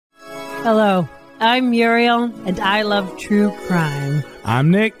Hello, I'm Muriel, and I love true crime. I'm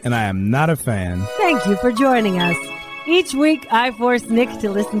Nick, and I am not a fan. Thank you for joining us. Each week, I force Nick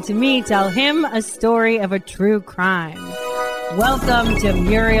to listen to me tell him a story of a true crime. Welcome to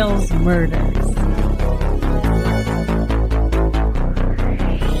Muriel's Murders.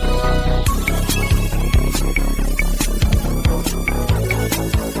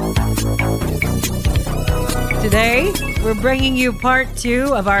 Today, we're bringing you part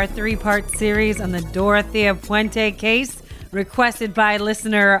 2 of our 3-part series on the Dorothea Puente case, requested by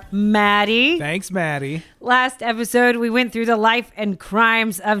listener Maddie. Thanks, Maddie. Last episode, we went through the life and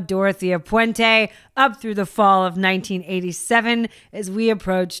crimes of Dorothea Puente up through the fall of 1987 as we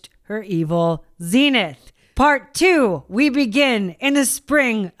approached her evil zenith. Part 2, we begin in the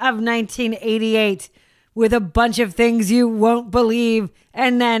spring of 1988 with a bunch of things you won't believe,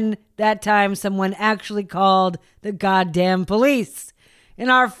 and then that time someone actually called the goddamn police. In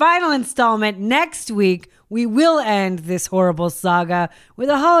our final installment next week, we will end this horrible saga with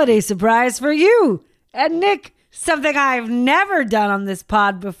a holiday surprise for you and Nick, something I've never done on this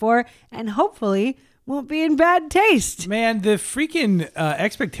pod before and hopefully won't be in bad taste. Man, the freaking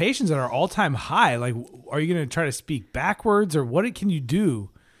expectations are all-time high. Like, are you going to try to speak backwards, or what can you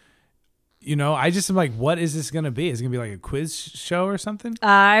do? You know, I just am like, what is this going to be? Is it going to be like a quiz show or something?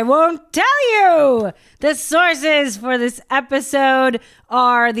 I won't tell you. The sources for this episode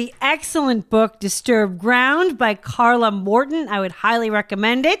are the excellent book Disturbed Ground by Carla Morton. I would highly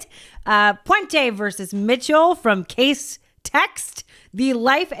recommend it. Puente versus Mitchell from Case Text. The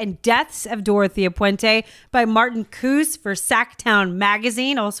Life and Deaths of Dorothea Puente by Martin Coos for Sacktown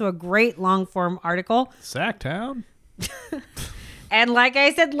Magazine. Also a great long-form article. Sacktown? And like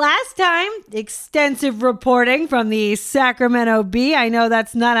I said last time, extensive reporting from the Sacramento Bee. I know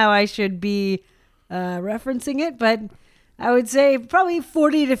that's not how I should be referencing it, but I would say probably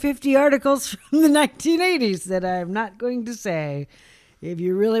 40 to 50 articles from the 1980s that I'm not going to say. If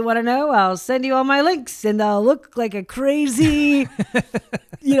you really want to know, I'll send you all my links, and they'll look like a crazy,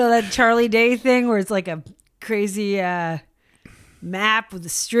 that Charlie Day thing where it's like a crazy map with a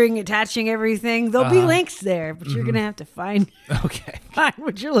string attaching everything. There'll be links there, but you're gonna have to find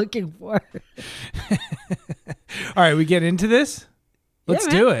what you're looking for. All right, we get into this. Let's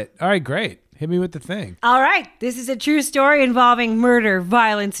do it. All right, great. Hit me with the thing. All right, this is a true story involving murder,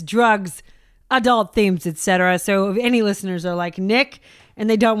 violence, drugs, adult themes, etc. So if any listeners are like Nick and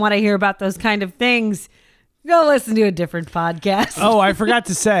they don't want to hear about those kind of things, go listen to a different podcast. Oh, I forgot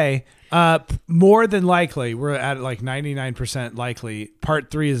to say, more than likely, we're at like 99% likely, part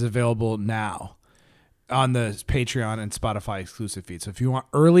 3 is available now on the Patreon and Spotify exclusive feed. So if you want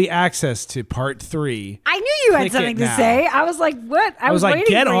early access to part 3, I knew you had something to say. I was like, what? I was like,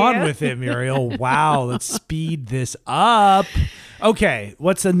 get on with it, Muriel. Wow, let's speed this up. Okay,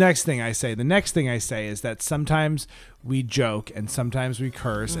 what's the next thing I say? The next thing I say is that sometimes we joke and sometimes we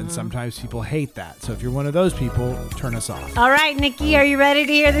curse and sometimes people hate that. So if you're one of those people, turn us off. All right, Nikki, are you ready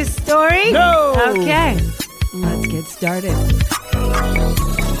to hear this story? No! Okay, let's get started.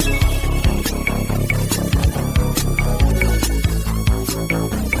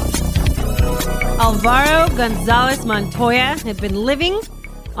 Alvaro Gonzalez Montoya had been living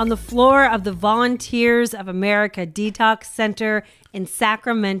on the floor of the Volunteers of America Detox Center in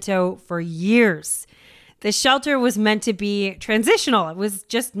Sacramento for years. The shelter was meant to be transitional. It was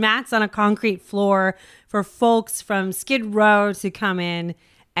just mats on a concrete floor for folks from Skid Row to come in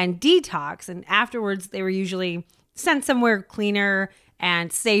and detox. And afterwards, they were usually sent somewhere cleaner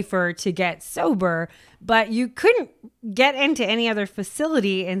and safer to get sober. But you couldn't get into any other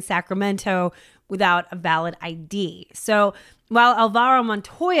facility in Sacramento without a valid ID. So while Alvaro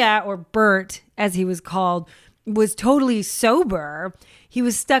Montoya, or Bert, as he was called, was totally sober, he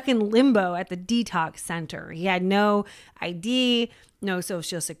was stuck in limbo at the detox center. He had no ID, no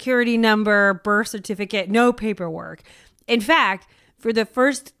social security number, birth certificate, no paperwork. In fact, for the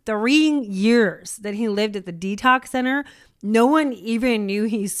first 3 years that he lived at the detox center, no one even knew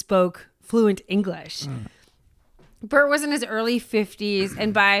he spoke fluent English. Bert was in his early 50s,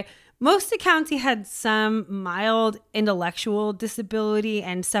 and by most accounts, he had some mild intellectual disability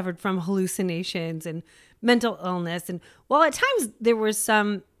and suffered from hallucinations and mental illness. And while at times there were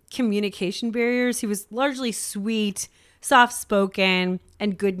some communication barriers, he was largely sweet, soft-spoken,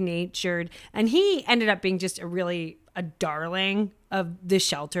 and good-natured. And he ended up being just a darling of the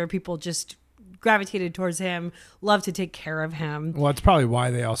shelter. People just gravitated towards him, loved to take care of him. Well, that's probably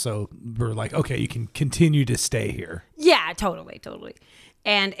why they also were like, okay, you can continue to stay here. Yeah, totally.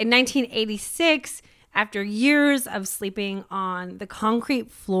 And in 1986, after years of sleeping on the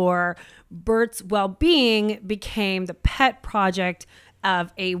concrete floor, Bert's well-being became the pet project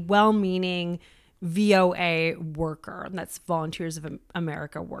of a well-meaning VOA worker. And that's Volunteers of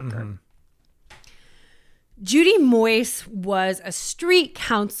America worker. Judy Moyse was a street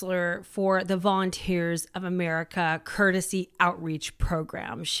counselor for the Volunteers of America Courtesy Outreach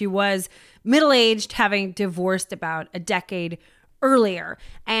Program. She was middle-aged, having divorced about a decade earlier.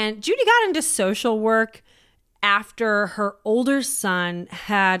 And Judy got into social work after her older son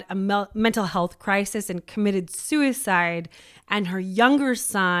had a mental health crisis and committed suicide, and her younger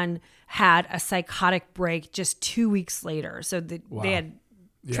son had a psychotic break just 2 weeks later. So they had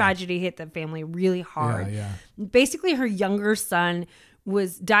tragedy hit the family really hard. Basically, her younger son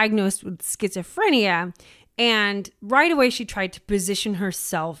was diagnosed with schizophrenia, and right away she tried to position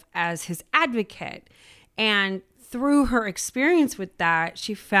herself as his advocate. And through her experience with that,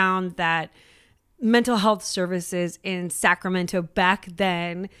 she found that mental health services in Sacramento back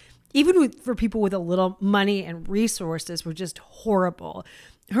then, even for people with a little money and resources, were just horrible.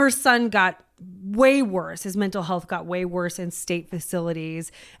 Her son got way worse. His mental health got way worse in state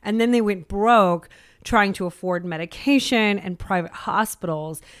facilities. And then they went broke trying to afford medication and private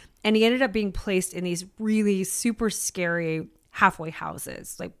hospitals. And he ended up being placed in these really super scary halfway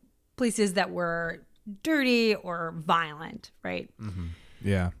houses, like places that were dirty or violent, right?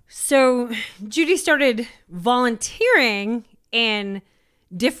 Yeah. So Judy started volunteering in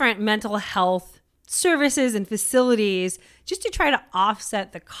different mental health services and facilities just to try to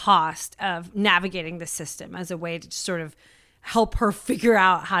offset the cost of navigating the system as a way to sort of help her figure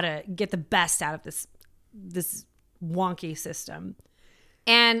out how to get the best out of this wonky system.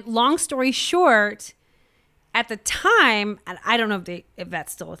 And long story short, at the time, and I don't know if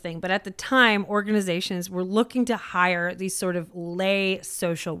that's still a thing, but at the time, organizations were looking to hire these sort of lay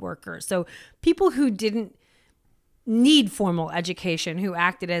social workers. So people who didn't need formal education, who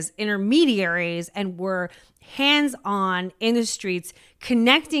acted as intermediaries and were hands-on in the streets,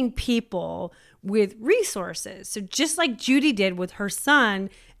 connecting people with resources. So just like Judy did with her son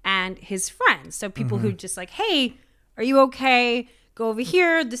and his friends. So people who just like, hey, are you okay? Go over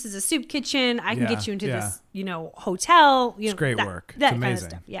here. This is a soup kitchen. I can get you into this, hotel. It's great work. That it's amazing. kind of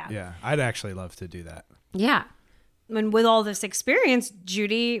stuff. Yeah. Yeah. I'd actually love to do that. Yeah. And with all this experience,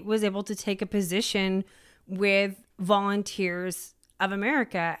 Judy was able to take a position with Volunteers of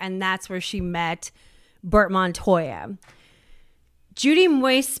America. And that's where she met Bert Montoya. Judy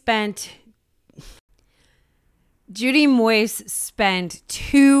Moyse spent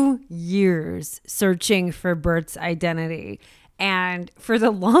 2 years searching for Bert's identity. And for the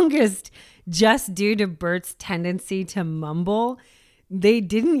longest, just due to Bert's tendency to mumble, they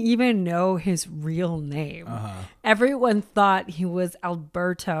didn't even know his real name. Everyone thought he was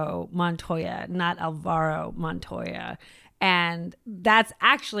Alberto Montoya, not Alvaro Montoya. And that's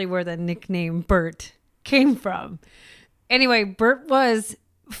actually where the nickname Bert came from. Anyway, Bert was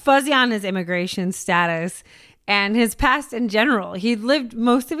fuzzy on his immigration status and his past in general. He'd lived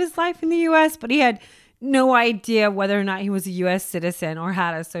most of his life in the U.S., but he had no idea whether or not he was a U.S. citizen or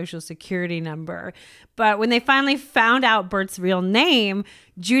had a social security number. But when they finally found out Bert's real name,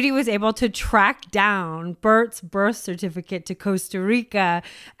 Judy was able to track down Bert's birth certificate to Costa Rica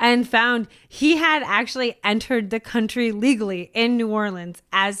and found he had actually entered the country legally in New Orleans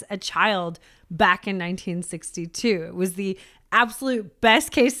as a child back in 1962. It was the absolute best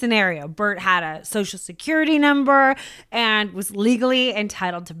case scenario. Bert had a social security number and was legally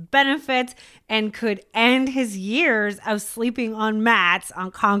entitled to benefits and could end his years of sleeping on mats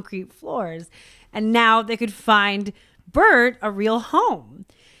on concrete floors. And now they could find Bert a real home.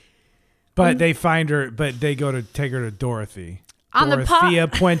 But they find her, but they go to take her to Dorothy. Dorothea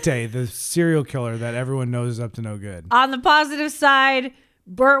Puente, the serial killer that everyone knows is up to no good. On the positive side,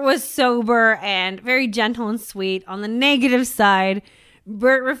 Bert was sober and very gentle and sweet. On the negative side,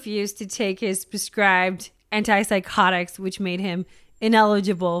 Bert refused to take his prescribed antipsychotics, which made him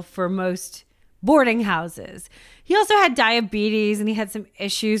ineligible for most boarding houses. He also had diabetes and he had some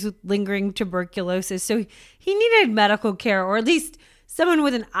issues with lingering tuberculosis. So he needed medical care, or at least someone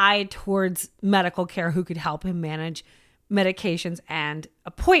with an eye towards medical care who could help him manage medications and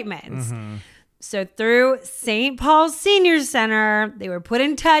appointments. So through St. Paul's Senior Center, they were put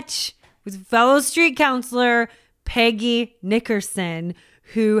in touch with fellow street counselor Peggy Nickerson,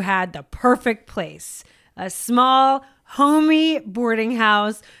 who had the perfect place. A small, homey boarding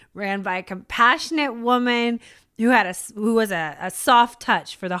house ran by a compassionate woman who was a soft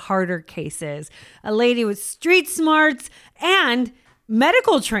touch for the harder cases. A lady with street smarts and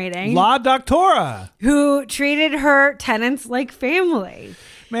medical training. La Doctora. Who treated her tenants like family.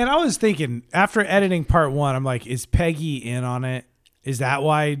 Man, I was thinking, after editing part 1, I'm like, is Peggy in on it? Is that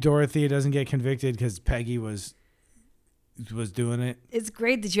why Dorothea doesn't get convicted? Because Peggy was was doing it. It's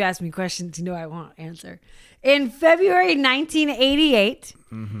great that you ask me questions you know I won't answer. In February 1988,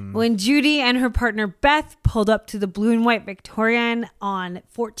 when Judy and her partner Beth pulled up to the blue and white Victorian on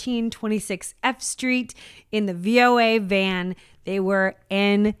 1426 F Street in the VOA van, they were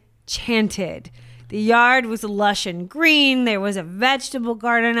enchanted. The yard was lush and green. There was a vegetable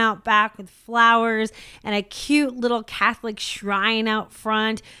garden out back with flowers and a cute little Catholic shrine out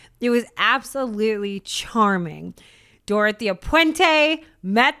front. It was absolutely charming. Dorothea Puente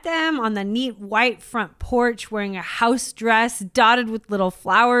met them on the neat white front porch wearing a house dress dotted with little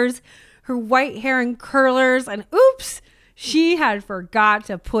flowers, her white hair in curlers, and oops, she had forgot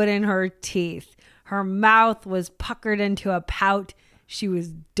to put in her teeth. Her mouth was puckered into a pout. She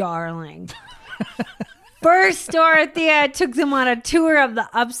was darling. First, Dorothea took them on a tour of the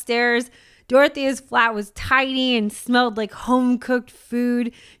upstairs. Dorothea's flat was tidy and smelled like home-cooked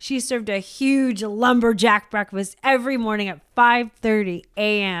food. She served a huge lumberjack breakfast every morning at 5:30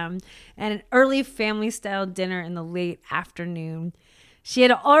 a.m. and an early family-style dinner in the late afternoon. She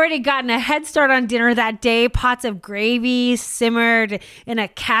had already gotten a head start on dinner that day. Pots of gravy simmered in a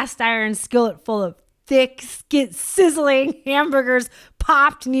cast iron skillet full of thick, sizzling hamburgers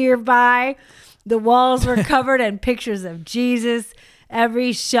popped nearby. The walls were covered in pictures of Jesus.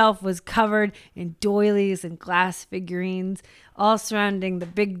 Every shelf was covered in doilies and glass figurines, all surrounding the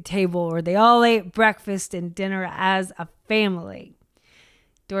big table where they all ate breakfast and dinner as a family.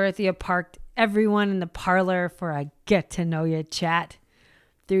 Dorothea parked everyone in the parlor for a get-to-know-you chat.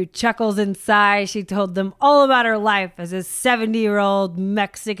 Through chuckles and sighs, she told them all about her life as a 70-year-old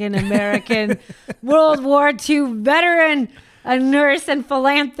Mexican-American World War II veteran, a nurse and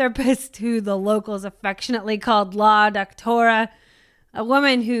philanthropist who the locals affectionately called La Doctora, a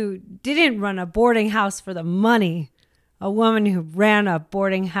woman who didn't run a boarding house for the money, a woman who ran a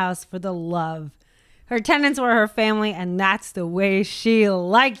boarding house for the love. Her tenants were her family, and that's the way she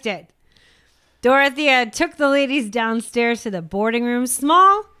liked it. Dorothea took the ladies downstairs to the boarding room,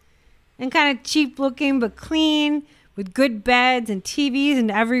 small and kind of cheap looking, but clean, with good beds and TVs in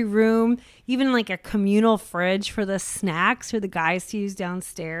every room, even like a communal fridge for the snacks for the guys to use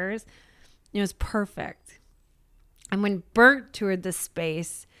downstairs. It was perfect. And when Bert toured the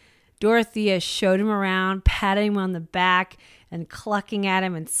space, Dorothea showed him around, patting him on the back and clucking at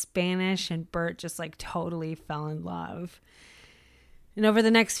him in Spanish, and Bert just like totally fell in love. And over the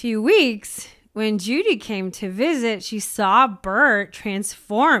next few weeks, when Judy came to visit, she saw Bert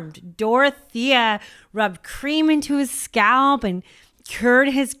transformed. Dorothea rubbed cream into his scalp and cured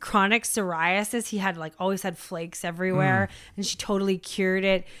his chronic psoriasis. He had always had flakes everywhere, and she totally cured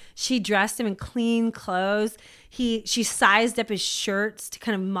it. She dressed him in clean clothes. She sized up his shirts to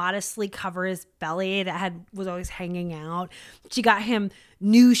kind of modestly cover his belly that was always hanging out. She got him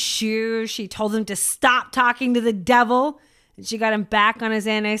new shoes. She told him to stop talking to the devil, and she got him back on his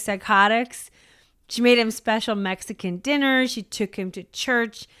antipsychotics. She made him special Mexican dinners. She took him to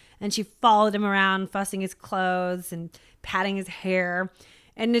church, and she followed him around, fussing his clothes and patting his hair.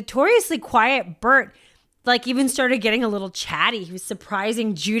 And notoriously quiet Bert, even started getting a little chatty. He was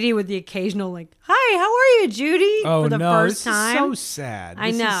surprising Judy with the occasional, "Hi, how are you, Judy?" Oh, for the no, first this time. is so sad.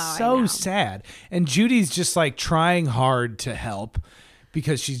 I know. So sad. And Judy's just trying hard to help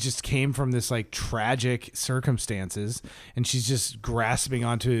because she just came from this tragic circumstances, and she's just grasping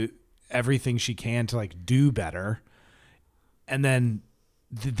onto everything she can to do better. And then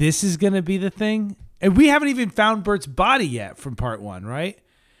this is going to be the thing. And we haven't even found Bert's body yet from part 1, right?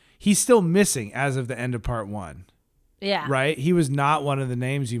 He's still missing as of the end of part 1. Yeah. Right? He was not one of the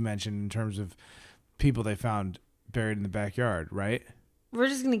names you mentioned in terms of people they found buried in the backyard, right? We're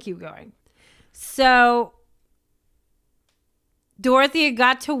just going to keep going. So Dorothea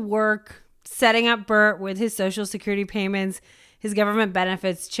got to work setting up Bert with his Social Security payments, his government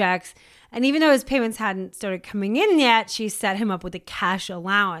benefits checks. And even though his payments hadn't started coming in yet, she set him up with a cash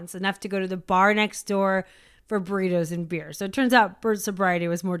allowance, enough to go to the bar next door for burritos and beer. So it turns out Bert's sobriety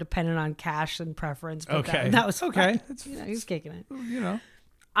was more dependent on cash than preference. But okay. That was okay. He's kicking it.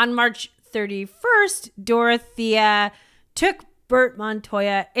 On March 31st, Dorothea took Bert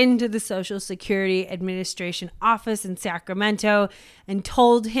Montoya into the Social Security Administration office in Sacramento and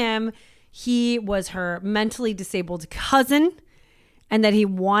told him he was her mentally disabled cousin and that he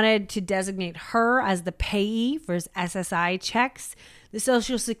wanted to designate her as the payee for his SSI checks. The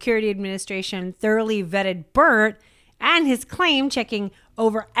Social Security Administration thoroughly vetted Bert and his claim, checking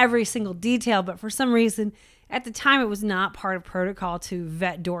over every single detail, but for some reason, at the time, it was not part of protocol to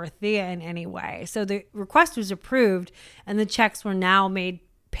vet Dorothea in any way. So the request was approved, and the checks were now made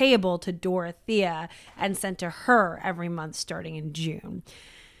payable to Dorothea and sent to her every month starting in June.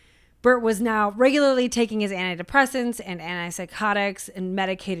 Bert was now regularly taking his antidepressants and antipsychotics and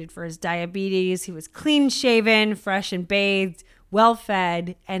medicated for his diabetes. He was clean shaven, fresh and bathed, well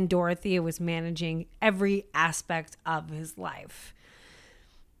fed, and Dorothea was managing every aspect of his life.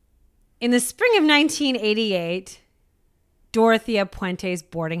 In the spring of 1988, Dorothea Puente's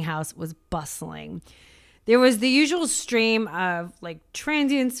boarding house was bustling. There was the usual stream of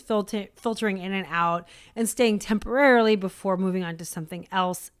transients filtering in and out and staying temporarily before moving on to something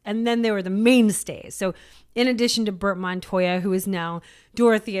else. And then there were the mainstays. So in addition to Bert Montoya, who is now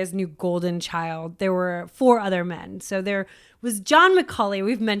Dorothea's new golden child, there were 4 other men. So there was John McCauley.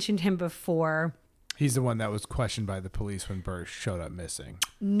 We've mentioned him before. He's the one that was questioned by the police when Bert showed up missing.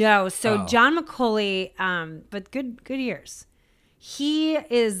 No. So John McCauley, but good years. He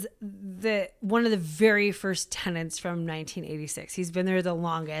is one of the very first tenants from 1986. He's been there the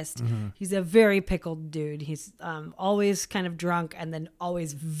longest. Mm-hmm. He's a very pickled dude. He's always kind of drunk and then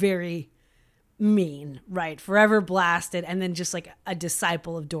always very mean, right? Forever blasted, and then just like a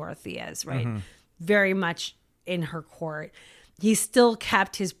disciple of Dorothea's, right? Mm-hmm. Very much in her court. He still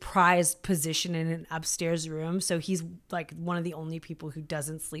kept his prized position in an upstairs room, so he's like one of the only people who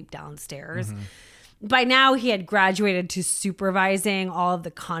doesn't sleep downstairs. Mm-hmm. By now, he had graduated to supervising all of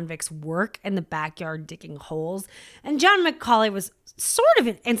the convicts' work in the backyard, digging holes. And John McCauley was sort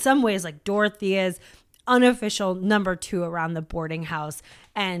of, in some ways, like Dorothea's unofficial number 2 around the boarding house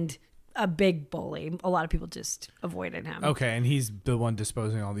and a big bully. A lot of people just avoided him. Okay, and he's the one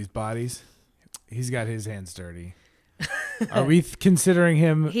disposing all these bodies? He's got his hands dirty. Are we considering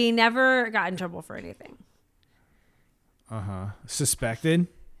him? He never got in trouble for anything. Suspected?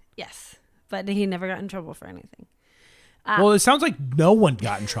 Yes. But he never got in trouble for anything. Well, it sounds like no one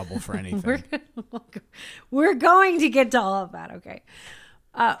got in trouble for anything. We're going to get to all of that, okay?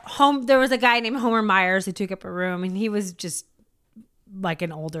 There was a guy named Homer Myers who took up a room, and he was just like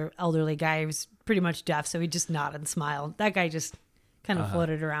an elderly guy. He was pretty much deaf, so he just nodded and smiled. That guy just kind of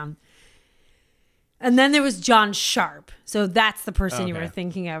floated around. And then there was John Sharp. So that's the person you were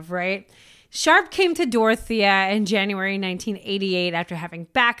thinking of, right? Sharp came to Dorothea in January 1988 after having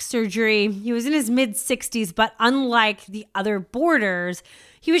back surgery. He was in his mid-60s, but unlike the other boarders,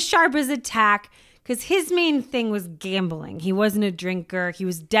 he was sharp as a tack because his main thing was gambling. He wasn't a drinker. He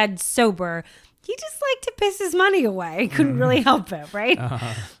was dead sober. He just liked to piss his money away. Couldn't really help it, right?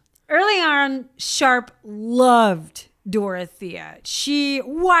 Early on, Sharp loved Dorothea. She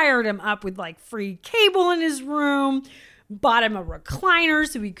wired him up with free cable in his room, bought him a recliner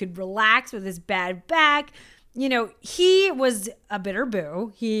so he could relax with his bad back. You know, he was a bitter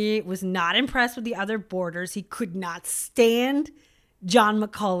boo. He was not impressed with the other boarders. He could not stand John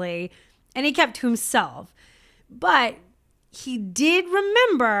McCauley, and he kept to himself. But he did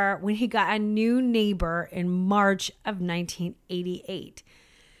remember when he got a new neighbor in March of 1988.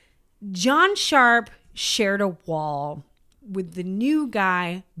 John Sharp shared a wall with the new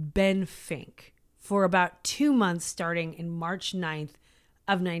guy, Ben Fink, for about 2 months starting in March 9th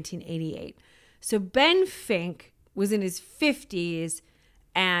of 1988. So Ben Fink was in his 50s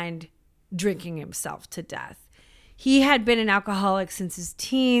and drinking himself to death. He had been an alcoholic since his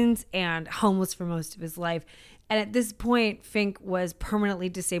teens and homeless for most of his life. And at this point, Fink was permanently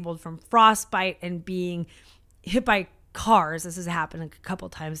disabled from frostbite and being hit by cars. This has happened a couple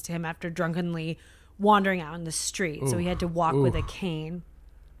times to him after drunkenly wandering out in the street. So he had to walk with a cane.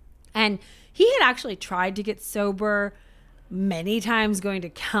 And he had actually tried to get sober many times, going to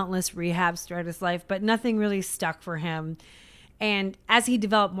countless rehabs throughout his life, but nothing really stuck for him. And as he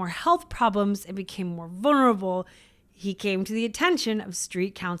developed more health problems and became more vulnerable, he came to the attention of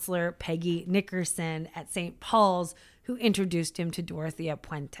street counselor Peggy Nickerson at St. Paul's, who introduced him to Dorothea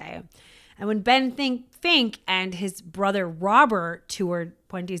Puente. And when Ben Fink and his brother Robert toured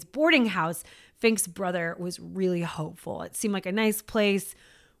Puente's boarding house, Fink's brother was really hopeful. It seemed like a nice place,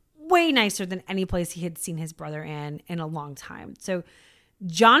 way nicer than any place he had seen his brother in a long time. So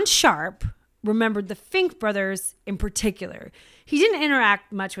John Sharp remembered the Fink brothers in particular. He didn't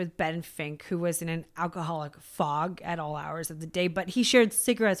interact much with Ben Fink, who was in an alcoholic fog at all hours of the day, but he shared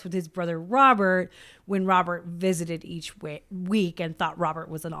cigarettes with his brother Robert when Robert visited each week and thought Robert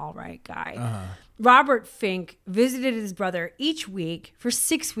was an all right guy. Robert Fink visited his brother each week for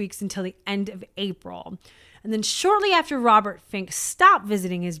 6 weeks until the end of April. And then shortly after Robert Fink stopped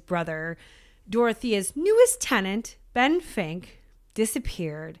visiting his brother, Dorothea's newest tenant, Ben Fink,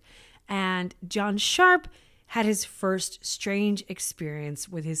 disappeared, and John Sharp had his first strange experience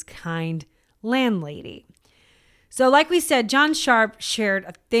with his kind landlady. So like we said, John Sharp shared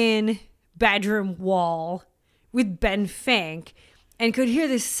a thin bedroom wall with Ben Fink and could hear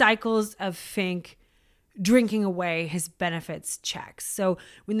the cycles of Fink drinking away his benefits checks. So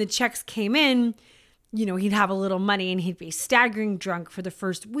when the checks came in, he'd have a little money and he'd be staggering drunk for the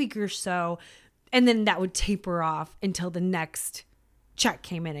first week or so. And then that would taper off until the next check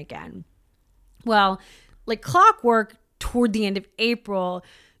came in again. Well, like clockwork, toward the end of April,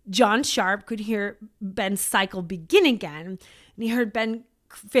 John Sharp could hear Ben's cycle begin again. And he heard Ben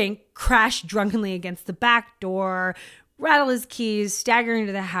Fink crash drunkenly against the back door, rattle his keys, stagger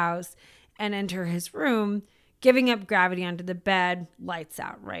into the house, and enter his room, giving up gravity onto the bed, lights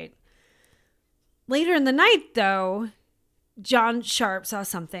out, right? Later in the night, though, John Sharp saw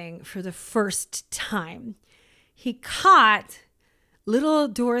something for the first time. He caught little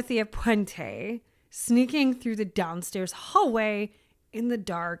Dorothea Puente sneaking through the downstairs hallway in the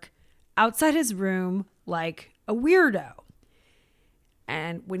dark outside his room like a weirdo.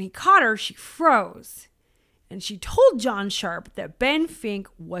 And when he caught her, she froze. And she told John Sharp that Ben Fink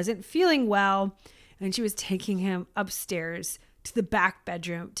wasn't feeling well and she was taking him upstairs to the back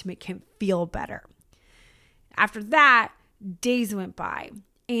bedroom to make him feel better. After that, days went by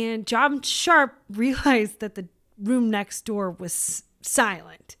and John Sharp realized that the room next door was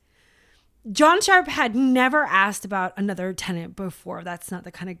silent. John Sharp had never asked about another tenant before. That's not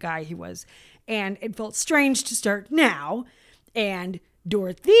the kind of guy he was. And it felt strange to start now. And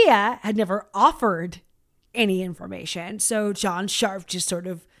Dorothea had never offered any information. So John Sharp just sort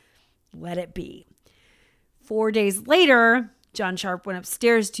of let it be. 4 days later, John Sharp went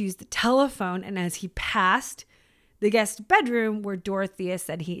upstairs to use the telephone. And as he passed the guest bedroom where Dorothea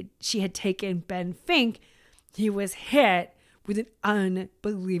said she had taken Ben Fink, he was hit with an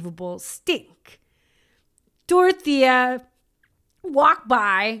unbelievable stink. Dorothea walked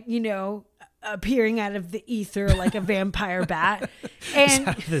by, appearing out of the ether like a vampire bat. And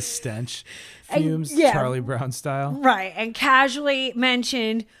the stench fumes, Charlie Brown style. Right. And casually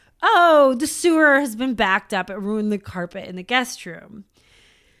mentioned, oh, the sewer has been backed up. It ruined the carpet in the guest room.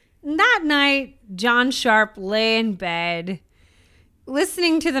 And that night, John Sharp lay in bed,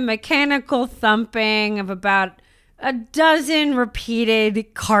 listening to the mechanical thumping of about a dozen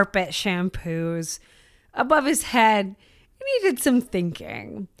repeated carpet shampoos above his head, and he did some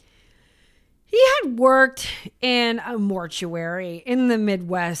thinking. He had worked in a mortuary in the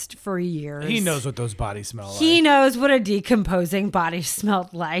Midwest for years. He knows what those bodies smell like. He knows what a decomposing body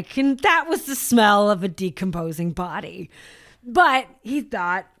smelled like, and that was the smell of a decomposing body. But he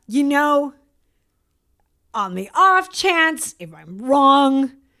thought, on the off chance, if I'm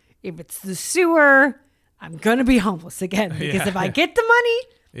wrong, if it's the sewer, I'm going to be homeless again. Because if I get the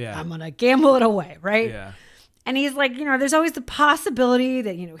money, I'm going to gamble it away, right? Yeah. And he's like, there's always the possibility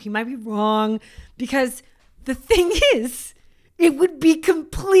that, he might be wrong. Because the thing is, it would be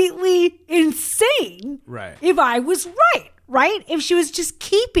completely insane if I was right? If she was just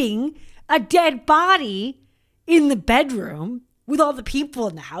keeping a dead body in the bedroom with all the people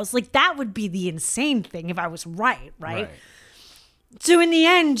in the house. Like, that would be the insane thing if I was right? So in the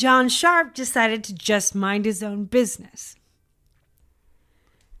end, John Sharp decided to just mind his own business.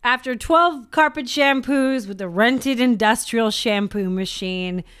 After 12 carpet shampoos with a rented industrial shampoo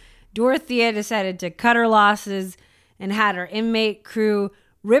machine, Dorothea decided to cut her losses and had her inmate crew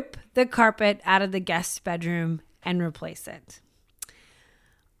rip the carpet out of the guest bedroom and replace it.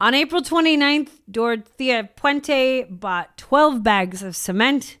 On April 29th, Dorothea Puente bought 12 bags of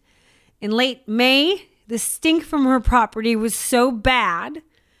cement. In late May, the stink from her property was so bad,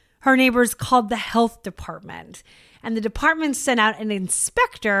 her neighbors called the health department. And the department sent out an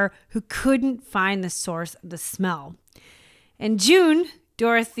inspector who couldn't find the source of the smell. In June,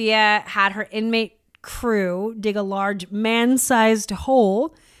 Dorothea had her inmate crew dig a large man-sized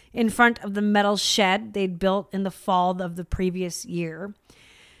hole in front of the metal shed they'd built in the fall of the previous year.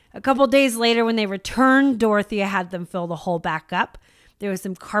 A couple days later, when they returned, Dorothea had them fill the hole back up. There was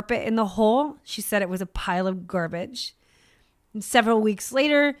some carpet in the hole. She said it was a pile of garbage. And several weeks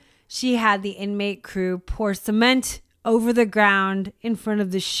later, she had the inmate crew pour cement over the ground in front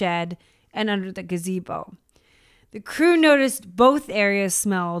of the shed and under the gazebo. The crew noticed both areas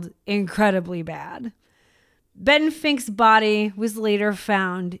smelled incredibly bad. Ben Fink's body was later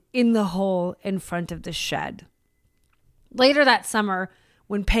found in the hole in front of the shed. Later that summer,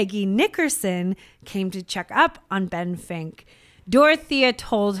 when Peggy Nickerson came to check up on Ben Fink, Dorothea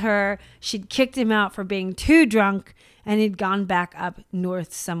told her she'd kicked him out for being too drunk and he'd gone back up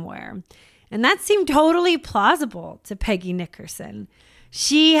north somewhere. And that seemed totally plausible to Peggy Nickerson.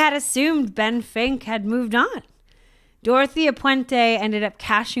 She had assumed Ben Fink had moved on. Dorothea Puente ended up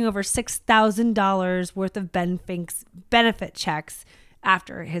cashing over $6,000 worth of Ben Fink's benefit checks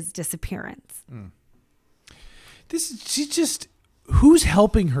after his disappearance. She just who's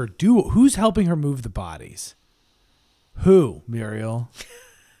helping her move the bodies? Who, Muriel?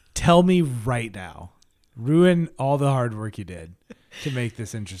 Tell me right now. Ruin all the hard work you did to make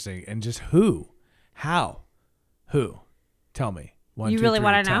this interesting. And just who? How? Who? Tell me. You really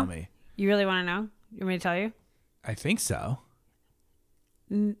want to know? You really want to know? You want me to tell you? I think so.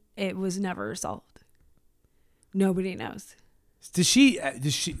 It was never solved. Nobody knows. Does she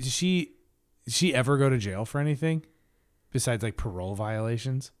ever go to jail for anything besides like parole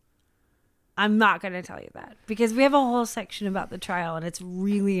violations? I'm not going to tell you that because we have a whole section about the trial and it's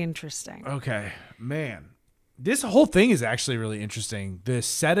really interesting. Okay, man. This whole thing is actually really interesting. The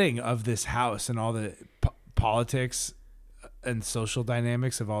setting of this house and all the politics and social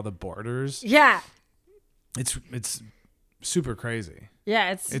dynamics of all the borders. Yeah. It's super crazy.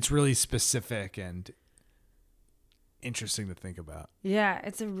 Yeah, it's really specific and interesting to think about. Yeah,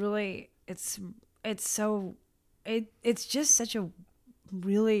 it's just such a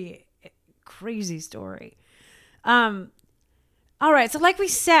really crazy story. All right, so like we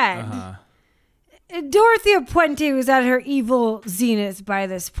said, Dorothea Puente was at her evil zenith by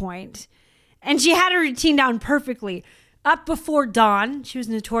this point, and she had her routine down perfectly. Up before dawn, she was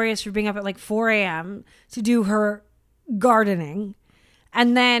notorious for being up at like 4 a.m. to do her gardening.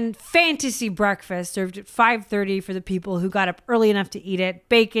 And then fantasy breakfast served at 5:30 for the people who got up early enough to eat it.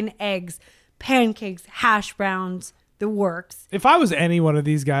 Bacon, eggs, pancakes, hash browns, the works. If I was any one of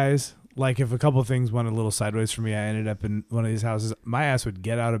these guys, like if a couple things went a little sideways for me, I ended up in one of these houses, my ass would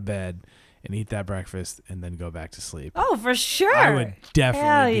get out of bed and eat that breakfast and then go back to sleep. Oh, for sure. I would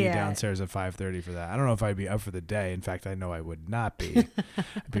definitely be downstairs at 5:30 for that. I don't know if I'd be up for the day. In fact, I know I would not be.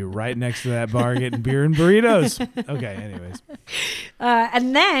 I'd be right next to that bar getting beer and burritos. Okay, anyways.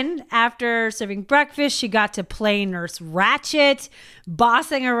 And then after serving breakfast, she got to play Nurse Ratched,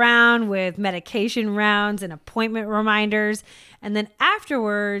 bossing around with medication rounds and appointment reminders. And then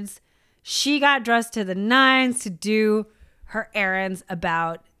afterwards, she got dressed to the nines to do her errands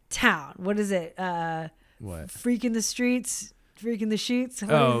about town. What is it? What? Freak in the streets? Freak in the sheets?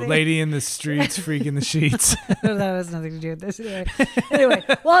 Lady in the streets, freak in the sheets. That has nothing to do with this. Anyway,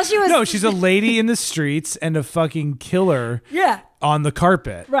 well, she was... No, she's a lady in the streets and a fucking killer on the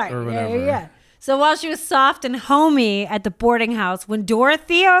carpet. Right. Or whatever. Yeah. So while she was soft and homey at the boarding house, when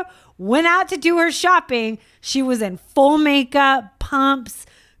Dorothea went out to do her shopping, she was in full makeup, pumps,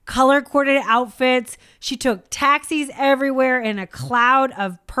 color-coordinated outfits. She took taxis everywhere in a cloud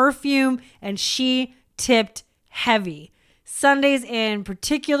of perfume, and she tipped heavy. Sundays in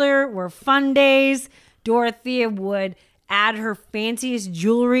particular were fun days. Dorothea would add her fanciest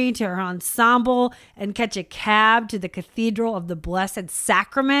jewelry to her ensemble and catch a cab to the Cathedral of the Blessed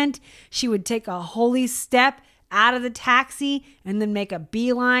Sacrament. She would take a holy step out of the taxi and then make a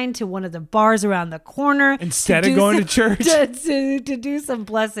beeline to one of the bars around the corner. Instead of going to church? To do some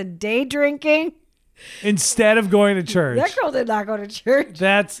blessed day drinking. Instead of going to church. That girl did not go to church.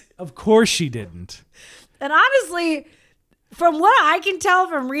 Of course she didn't. And honestly, from what I can tell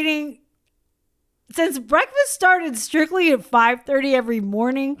from reading, since breakfast started strictly at 5:30 every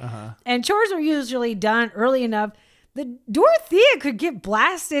morning, and chores were usually done early enough, the Dorothea could get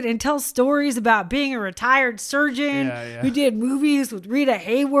blasted and tell stories about being a retired surgeon who did movies with Rita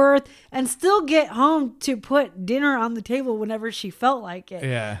Hayworth and still get home to put dinner on the table whenever she felt like it.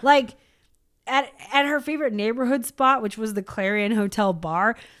 Yeah. Like at her favorite neighborhood spot, which was the Clarion Hotel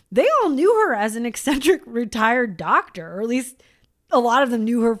bar, they all knew her as an eccentric retired doctor, or at least a lot of them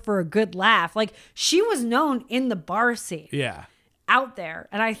knew her for a good laugh. Like she was known in the bar scene. Yeah. Out there.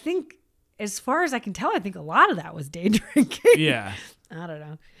 And I think, as far as I can tell, I think a lot of that was day drinking. Yeah. I don't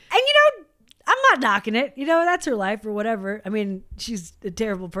know. And, I'm not knocking it. That's her life or whatever. I mean, she's a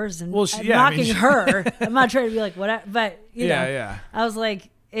terrible person. Well, I'm knocking her. I'm not trying to be like, whatever. But, yeah. I was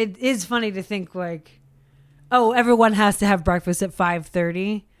like, it is funny to think like, oh, everyone has to have breakfast at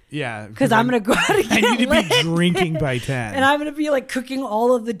 5:30. Yeah. Because I'm going to go out and get I need to lit. be drinking by 10. And I'm going to be like cooking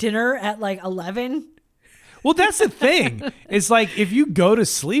all of the dinner at like 11. Well, that's the thing. It's like if you go to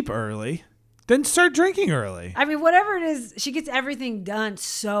sleep early, then start drinking early. I mean, whatever it is, she gets everything done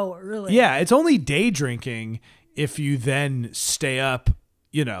so early. Yeah, it's only day drinking if you then stay up,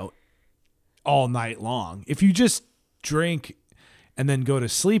 all night long. If you just drink and then go to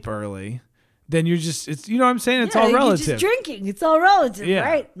sleep early, then you're just, it's, what I'm saying? It's all relative. You're just drinking. It's all relative,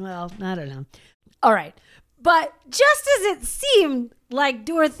 right? Well, I don't know. All right. But just as it seemed like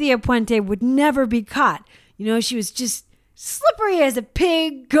Dorothea Puente would never be caught, she was just slippery as a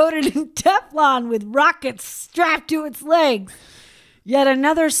pig coated in Teflon with rockets strapped to its legs. Yet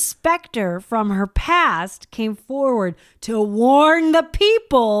another specter from her past came forward to warn the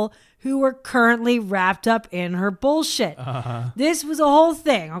people who were currently wrapped up in her bullshit. This was a whole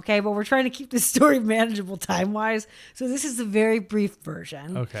thing, okay? But we're trying to keep this story manageable time-wise. So this is a very brief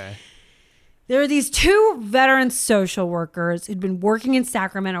version. Okay. There are these two veteran social workers who'd been working in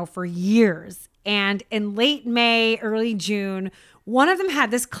Sacramento for years. And in late May, early June, one of them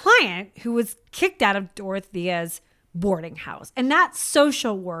had this client who was kicked out of Dorothea's boarding house. And that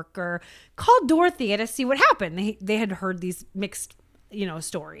social worker called Dorothea to see what happened. They had heard these mixed,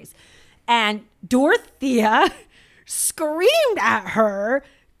 stories. And Dorothea screamed at her,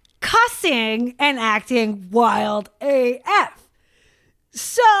 cussing and acting wild AF.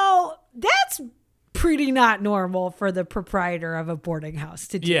 So that's pretty not normal for the proprietor of a boarding house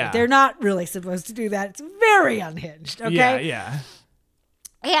to do. Yeah. They're not really supposed to do that. It's very unhinged, okay? Yeah.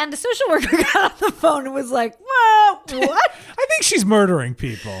 And the social worker got on the phone and was like, "Whoa, what?" I think she's murdering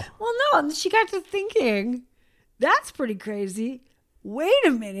people. Well, no. And she got to thinking, that's pretty crazy. Wait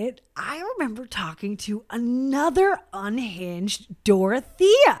a minute. I remember talking to another unhinged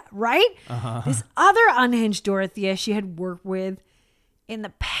Dorothea, right? This other unhinged Dorothea she had worked with in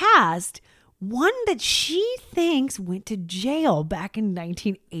the past, one that she thinks went to jail back in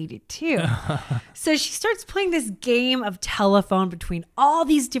 1982. So she starts playing this game of telephone between all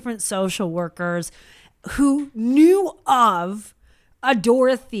these different social workers who knew of a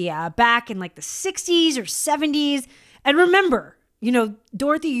Dorothea back in like the 60s or 70s. And remember,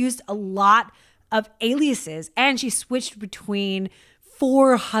 Dorothy used a lot of aliases and she switched between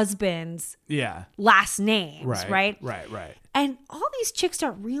 4 husbands' last names, right? Right. And all these chicks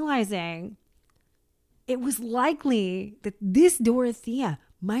start realizing it was likely that this Dorothea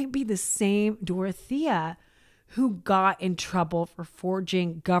might be the same Dorothea who got in trouble for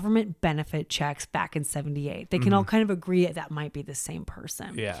forging government benefit checks back in 78. They can all kind of agree that might be the same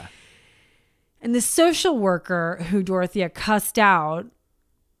person. Yeah. And the social worker who Dorothea cussed out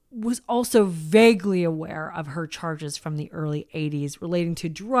was also vaguely aware of her charges from the early 80s relating to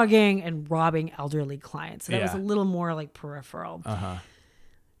drugging and robbing elderly clients. So that was a little more like peripheral.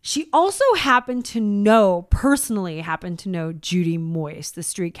 She also personally happened to know Judy Moyse, the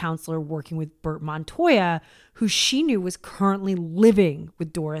street counselor working with Bert Montoya, who she knew was currently living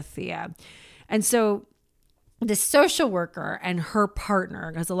with Dorothea. And so the social worker and her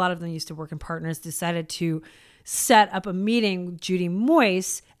partner, because a lot of them used to work in partners, decided to set up a meeting with Judy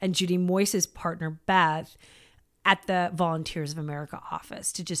Moyse and Judy Moyse's partner, Beth, at the Volunteers of America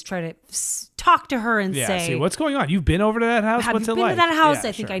office to just try to talk to her and say, see what's going on. You've been over to that house. Have What's you it been like? to that house? Yeah,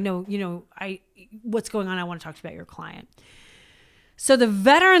 I think sure. I know, what's going on. I want to talk to you about your client. So the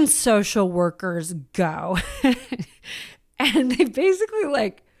veteran social workers go and they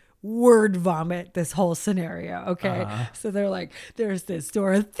basically word vomit this whole scenario. Okay. So they're like, there's this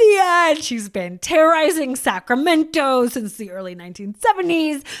Dorothea and she's been terrorizing Sacramento since the early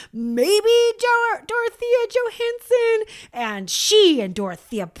 1970s. Maybe Dorothea Johansson, and she and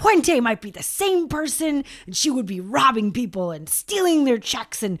Dorothea Puente might be the same person, and she would be robbing people and stealing their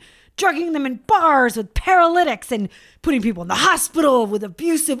checks and drugging them in bars with paralytics and putting people in the hospital with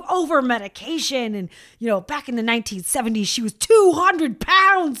abusive over-medication. And, back in the 1970s, she was 200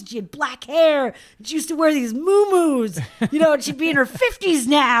 pounds. She had black hair. She used to wear these muumuus, and she'd be in her 50s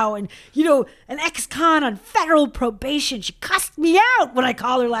now. And, an ex-con on federal probation. She cussed me out when I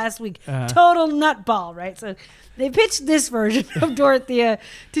called her last week. Total nutball, right? So they pitched this version of Dorothea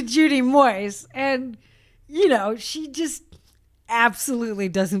to Judy Moyse. And, she just absolutely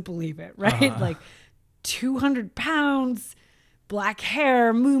doesn't believe it, right? 200 pounds, black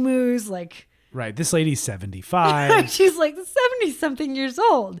hair, muumuus, Right. This lady's 75. She's 70-something years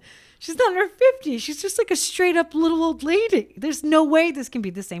old. She's not in her 50s. She's just a straight up little old lady. There's no way this can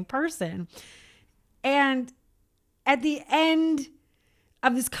be the same person. And at the end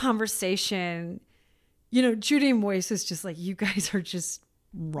of this conversation, Judy Moyse is just you guys are just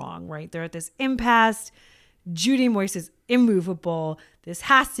wrong, right? They're at this impasse. Judy Moyse is immovable. This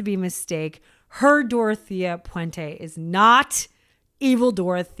has to be a mistake. Her Dorothea Puente is not evil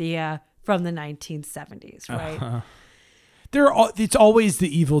Dorothea from the 1970s, right? It's always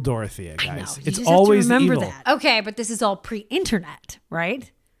the evil Dorothea, guys. I know. It's just always have to remember evil. that. Okay, but this is all pre-internet,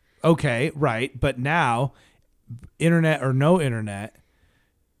 right? Okay, right. But now, internet or no internet,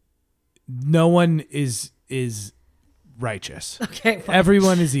 no one is righteous. Okay, fine.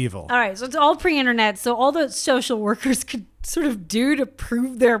 Everyone is evil. All right, so it's all pre-internet. So all the social workers could sort of do to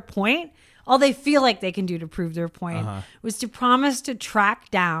prove their point, all they feel like they can do to prove their point, was to promise to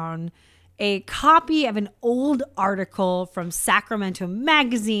track down a copy of an old article from Sacramento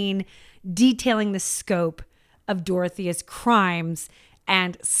magazine detailing the scope of Dorothea's crimes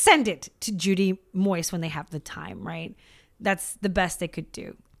and send it to Judy Moyse when they have the time, right? That's the best they could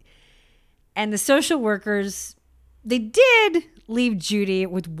do. And the social workers, they did leave Judy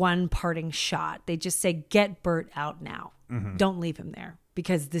with one parting shot. They just say, get Bert out now. Don't leave him there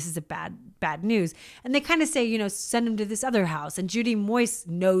because this is a bad news. And they kind of say, send him to this other house. And Judy Moyes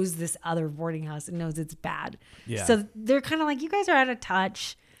knows this other boarding house and knows it's bad. Yeah. So they're kind of like, you guys are out of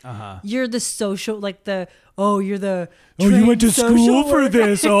touch. You're the social, like you're the you went to school for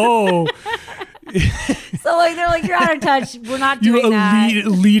this. Oh. So they're like, you're out of touch. We're not doing that. You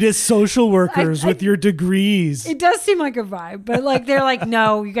elitist social workers with your degrees. It does seem like a vibe, but they're like,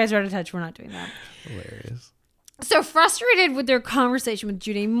 no, you guys are out of touch. We're not doing that. Hilarious. So frustrated with their conversation with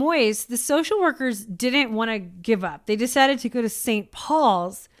Judy Moyes, the social workers didn't want to give up. They decided to go to St.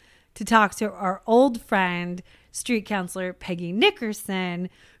 Paul's to talk to our old friend, street counselor Peggy Nickerson,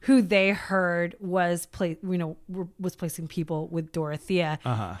 who they heard was placing people with Dorothea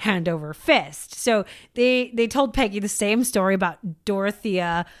hand over fist. So they told Peggy the same story about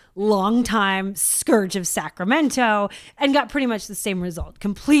Dorothea, longtime scourge of Sacramento, and got pretty much the same result: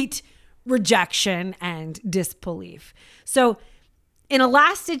 complete rejection and disbelief. So in a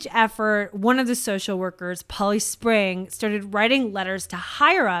last-ditch effort, one of the social workers, Polly Spring, started writing letters to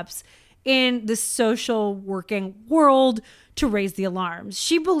higher-ups in the social working world to raise the alarms.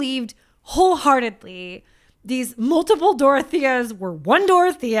 She believed wholeheartedly these multiple Dorotheas were one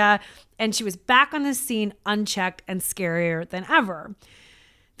Dorothea, and she was back on the scene unchecked and scarier than ever.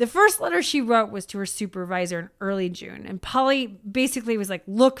 The first letter she wrote was to her supervisor in early June. And Polly basically was like,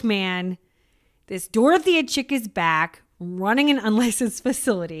 look, man, this Dorothea chick is back running an unlicensed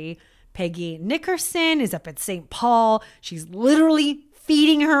facility. Peggy Nickerson is up at St. Paul. She's literally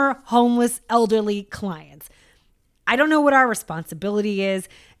feeding her homeless elderly clients. I don't know what our responsibility is.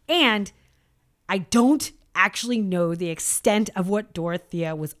 And I don't actually know the extent of what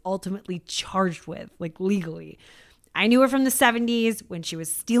Dorothea was ultimately charged with, like legally. I knew her from the 70s when she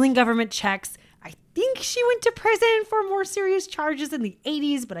was stealing government checks. I think she went to prison for more serious charges in the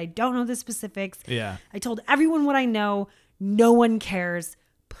 80s, but I don't know the specifics. Yeah. I told everyone what I know. No one cares.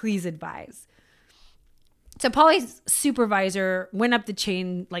 Please advise. So Polly's supervisor went up the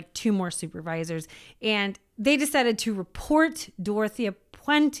chain, like two more supervisors, and they decided to report Dorothea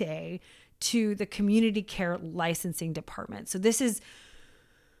Puente to the community care licensing department. So this is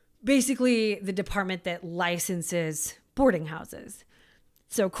basically the department that licenses boarding houses.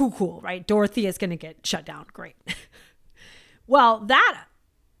 So cool, right? Dorothea is going to get shut down. Great. Well,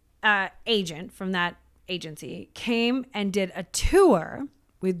 that agent from that agency came and did a tour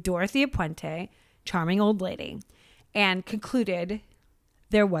with Dorothea Puente, charming old lady, and concluded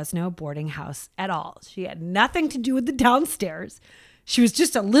there was no boarding house at all. She had nothing to do with the downstairs. She was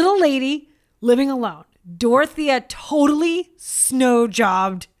just a little lady living alone. Dorothea totally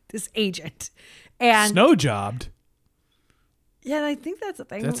snow-jobbed this agent. And snow-jobbed? Yeah, I think that's a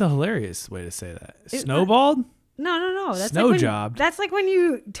thing. That's a hilarious way to say that. Snowballed? No. That's snow-jobbed. That's like when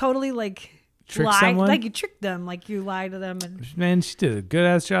you totally trick lie, someone? like you trick them, like you lie to them. Man, she did a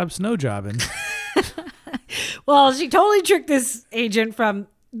good-ass job snow-jobbing. Well, she totally tricked this agent from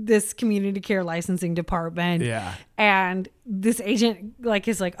this community care licensing department. Yeah. And this agent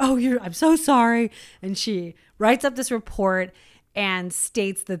is like, oh, I'm so sorry. And she writes up this report and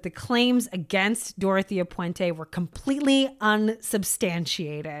states that the claims against Dorothea Puente were completely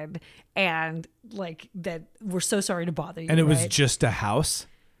unsubstantiated and that we're so sorry to bother you. And it was just a house?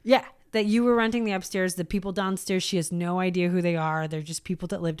 Yeah. That you were renting the upstairs. The people downstairs, she has no idea who they are. They're just people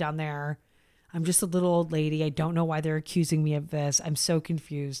that live down there. I'm just a little old lady. I don't know why they're accusing me of this. I'm so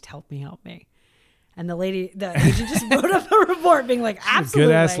confused. Help me. And the agent just wrote up a report being like,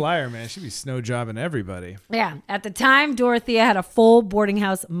 absolutely. Good ass liar, man. She'd be snow jobbing everybody. Yeah. At the time, Dorothea had a full boarding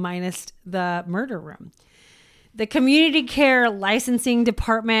house minus the murder room. The community care licensing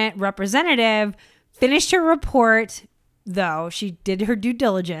department representative finished her report, though. She did her due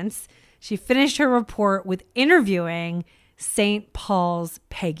diligence. She finished her report with interviewing St. Paul's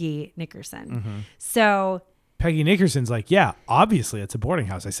Peggy Nickerson. Mm-hmm. So Peggy Nickerson's like, yeah, obviously it's a boarding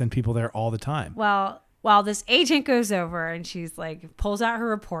house. I send people there all the time. Well, while this agent goes over and she's like, pulls out her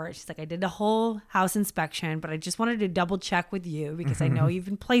report. She's like, I did a whole house inspection, but I just wanted to double check with you because I know you've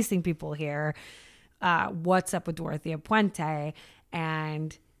been placing people here. What's up with Dorothea Puente?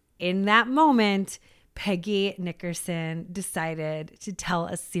 And in that moment, Peggy Nickerson decided to tell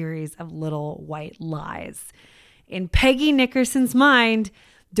a series of little white lies. In Peggy Nickerson's mind,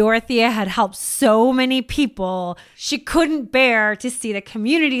 Dorothea had helped so many people, she couldn't bear to see the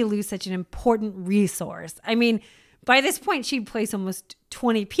community lose such an important resource. I mean, by this point, she'd placed almost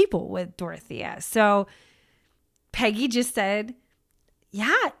 20 people with Dorothea. So Peggy just said,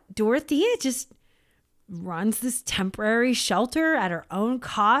 yeah, Dorothea just runs this temporary shelter at her own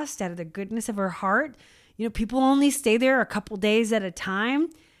cost, out of the goodness of her heart. You know, people only stay there a couple days at a time.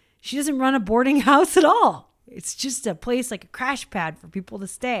 She doesn't run a boarding house at all. It's just a place like a crash pad for people to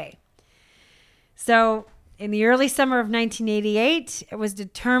stay. So in the early summer of 1988, it was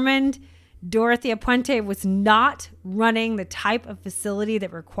determined Dorothea Puente was not running the type of facility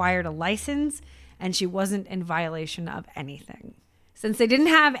that required a license, and she wasn't in violation of anything. Since they didn't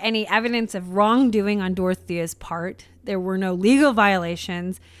have any evidence of wrongdoing on Dorothea's part, there were no legal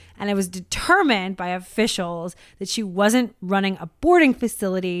violations, and it was determined by officials that she wasn't running a boarding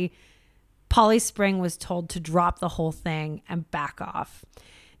facility. Polly Spring was told to drop the whole thing and back off.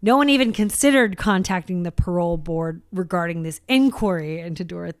 No one even considered contacting the parole board regarding this inquiry into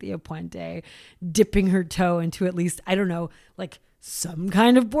Dorothea Puente, dipping her toe into at least, I don't know, like some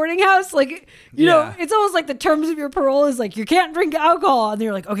kind of boarding house. Like, you know, it's almost like the terms of your parole is like, you can't drink alcohol. And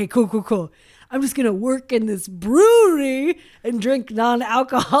they're like, okay, cool. I'm just going to work in this brewery and drink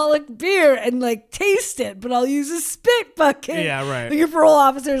non-alcoholic beer and like taste it, but I'll use a spit bucket. Yeah, right. And your parole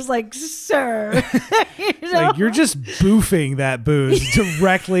officer's like, sir. You know? Like, you're just boofing that booze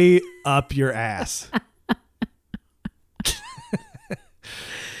directly up your ass.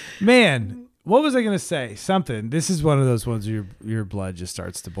 Man, what was I going to say? Something. This is one of those ones where your blood just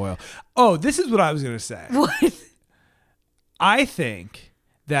starts to boil. Oh, this is what I was going to say. What? I think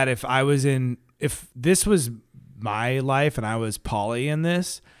that if this was my life and I was Polly in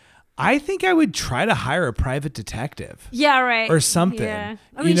this, I think I would try to hire a private detective. Yeah, right. Or something. Yeah.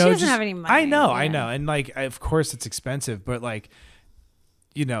 I mean, she doesn't have any money. I know. And like, of course it's expensive, but like,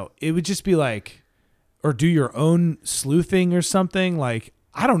 you know, it would just be like, or do your own sleuthing or something. Like,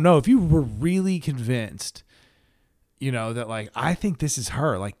 I don't know, if you were really convinced, you know, that like, I think this is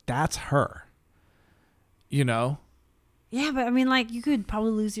her, like that's her, you know? Yeah, but I mean, like, you could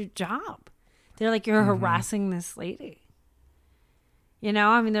probably lose your job. They're like, you're harassing this lady. You know,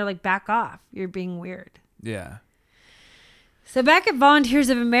 I mean, they're like, back off. You're being weird. Yeah. So back at Volunteers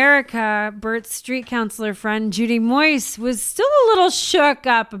of America, Bert's street counselor friend, Judy Moyse, was still a little shook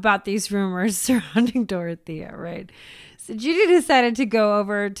up about these rumors surrounding Dorothea, right? So Judy decided to go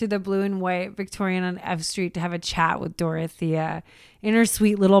over to the Blue and White Victorian on F Street to have a chat with Dorothea in her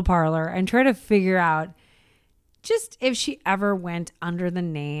sweet little parlor and try to figure out just if she ever went under the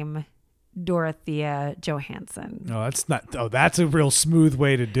name Dorothea Johansson. No, that's a real smooth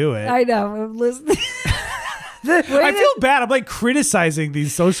way to do it. I know. Listen. I feel bad. I'm like criticizing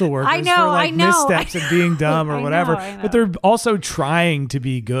these social workers for like missteps and being dumb or whatever, but they're also trying to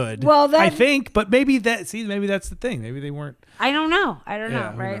be good. Well, I think, but maybe that's the thing. Maybe they weren't. I don't know,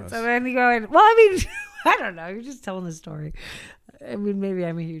 right? So then you go, well, I mean, I don't know. You're just telling the story. I mean, maybe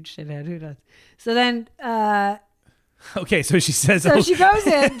I'm a huge shithead. Who knows? So then, okay, so she says. So she goes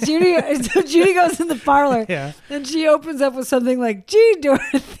in. Judy goes in the parlor. Yeah. And she opens up with something like, "Gee,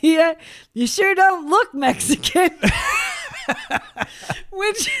 Dorothea, you sure don't look Mexican."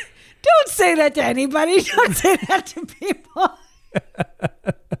 Which, don't say that to anybody. Don't say that to people.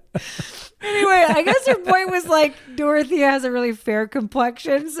 Anyway, I guess her point was like, Dorothea has a really fair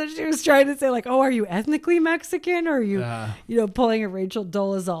complexion. So she was trying to say like, oh, are you ethnically Mexican? Or are you, pulling a Rachel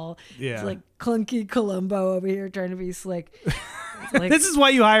Dolezal? Yeah. It's like clunky Columbo over here trying to be slick. Like, this is why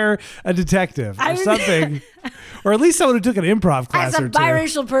you hire a detective or something. Or at least someone who took an improv class or two.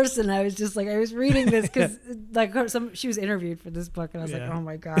 As a biracial person, I was just like, I was reading this because like she was interviewed for this book and I was like, oh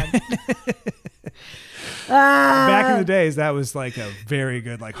my God. Back in the days, that was like a very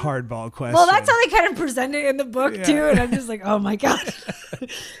good like hardball question. Well, that's how they kind of present it in the book too. And I'm just like, oh my God.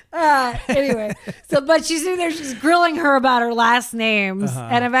 Anyway, but she's in there, she's grilling her about her last names.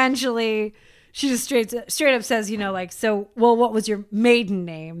 And eventually she just straight up says, what was your maiden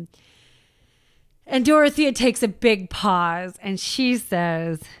name? And Dorothea takes a big pause and she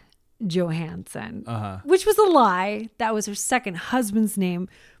says Johansson, which was a lie. That was her second husband's name,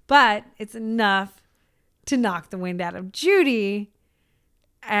 but it's enough to knock the wind out of Judy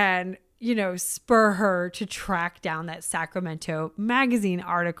and, spur her to track down that Sacramento magazine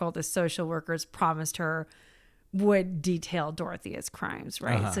article the social workers promised her would detail Dorothea's crimes,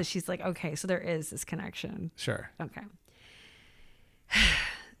 right? So she's like, okay, so there is this connection. Sure. Okay.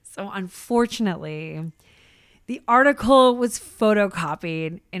 So unfortunately, the article was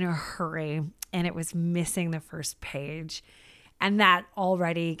photocopied in a hurry and it was missing the first page. And that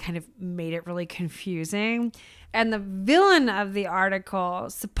already kind of made it really confusing. And the villain of the article,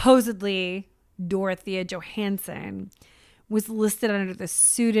 supposedly Dorothea Johansson, was listed under the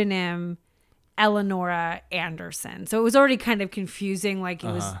pseudonym Eleonora Anderson. So it was already kind of confusing. Like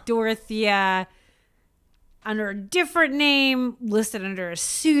it was Dorothea under a different name, listed under a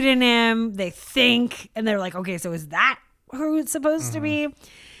pseudonym, they think. And they're like, okay, so is that who it's supposed to be?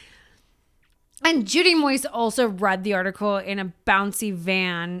 And Judy Moyes also read the article in a bouncy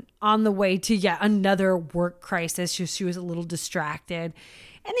van on the way to yet another work crisis. She was a little distracted.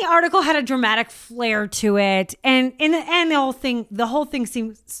 And the article had a dramatic flair to it. And in the end, the whole thing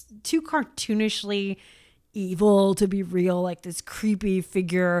seems too cartoonishly evil to be real. Like this creepy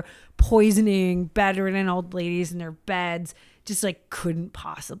figure poisoning bedridden old ladies in their beds just like couldn't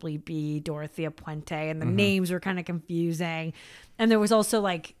possibly be Dorothea Puente. And the names were kind of confusing. And there was also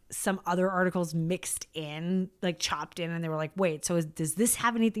like some other articles mixed in, like chopped in, and they were like, wait, so does this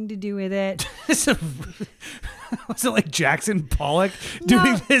have anything to do with it? Was it like Jackson Pollock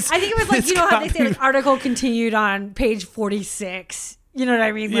doing this? I think it was like, you know how they say like article continued on page 46. You know what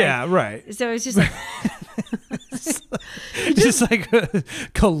I mean? Like, yeah, right. So it's just like just like a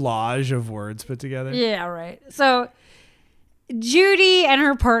collage of words put together. Yeah, right. So Judy and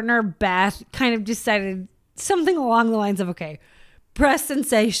her partner Beth kind of decided something along the lines of, okay, press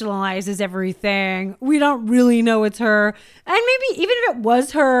sensationalizes everything. We don't really know it's her. And maybe even if it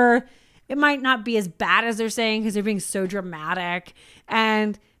was her, it might not be as bad as they're saying because they're being so dramatic.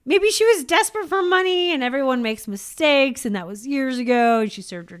 And maybe she was desperate for money and everyone makes mistakes and that was years ago and she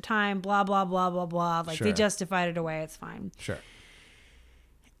served her time, blah, blah, blah, blah, blah. Like they justified it away. It's fine. Sure.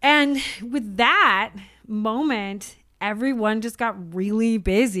 And with that moment, everyone just got really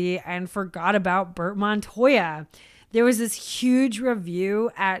busy and forgot about Burt Montoya. There was this huge review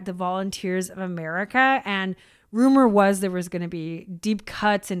at the Volunteers of America, and rumor was there was going to be deep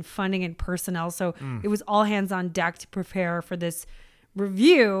cuts in funding and personnel. So it was all hands on deck to prepare for this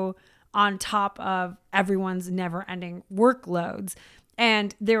review on top of everyone's never ending workloads.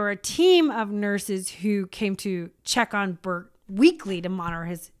 And there were a team of nurses who came to check on Burt weekly to monitor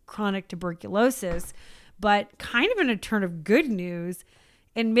his chronic tuberculosis. But kind of in a turn of good news,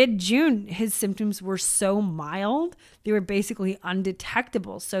 in mid-June, his symptoms were so mild, they were basically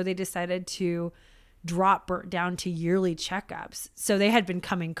undetectable. So they decided to drop Burt down to yearly checkups. So they had been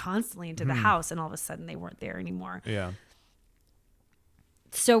coming constantly into the house, and all of a sudden they weren't there anymore. Yeah.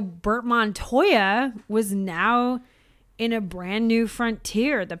 So Burt Montoya was now in a brand new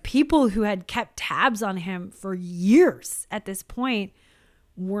frontier. The people who had kept tabs on him for years at this point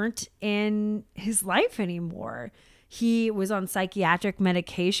weren't in his life anymore. He was on psychiatric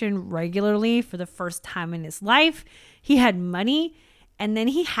medication regularly for the first time in his life. He had money, and then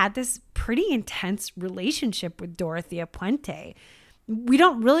he had this pretty intense relationship with Dorothea Puente. We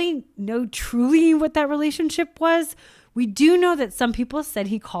don't really know truly what that relationship was. We do know that some people said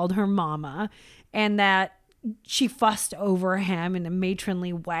he called her mama and that she fussed over him in a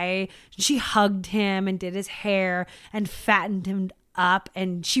matronly way. She hugged him and did his hair and fattened him up,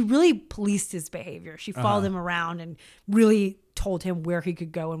 and she really policed his behavior. She followed him around and really told him where he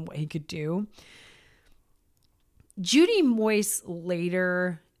could go and what he could do. Judy Moyes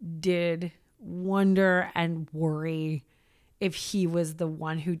later did wonder and worry if he was the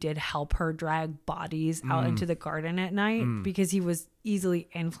one who did help her drag bodies out into the garden at night because he was easily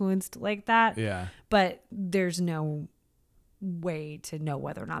influenced like that. Yeah. But there's no way to know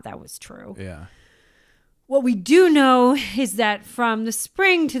whether or not that was true. Yeah. What we do know is that from the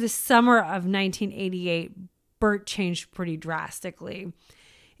spring to the summer of 1988, Burt changed pretty drastically.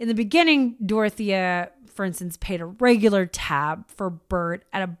 In the beginning, Dorothea, for instance, paid a regular tab for Burt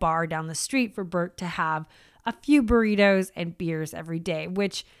at a bar down the street for Burt to have a few burritos and beers every day,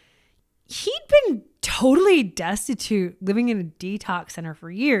 which he'd been totally destitute, living in a detox center for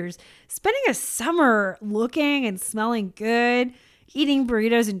years, spending a summer looking and smelling good. Eating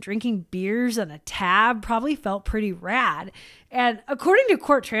burritos and drinking beers on a tab probably felt pretty rad. And according to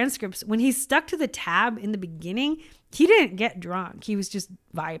court transcripts, when he stuck to the tab in the beginning, he didn't get drunk. He was just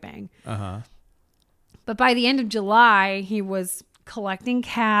vibing. But by the end of July, he was collecting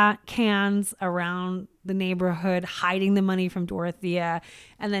cans around the neighborhood, hiding the money from Dorothea,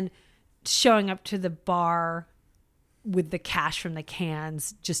 and then showing up to the bar with the cash from the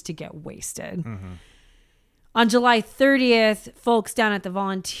cans just to get wasted. On July 30th, folks down at the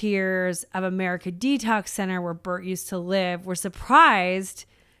Volunteers of America Detox Center where Burt used to live were surprised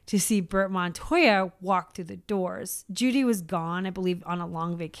to see Burt Montoya walk through the doors. Judy was gone, I believe, on a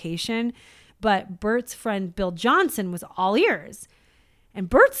long vacation, but Burt's friend Bill Johnson was all ears. And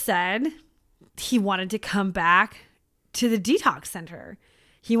Burt said he wanted to come back to the detox center.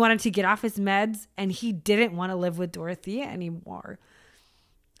 He wanted to get off his meds, and he didn't want to live with Dorothea anymore.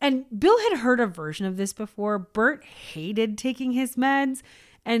 And Bill had heard a version of this before. Burt hated taking his meds,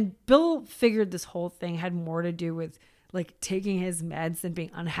 and Bill figured this whole thing had more to do with like taking his meds and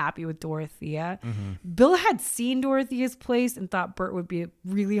being unhappy with Dorothea. Bill had seen Dorothea's place and thought Bert would be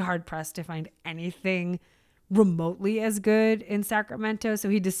really hard pressed to find anything remotely as good in Sacramento. So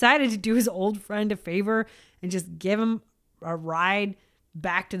he decided to do his old friend a favor and just give him a ride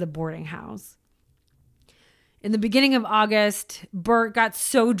back to the boarding house. In the beginning of August, Bert got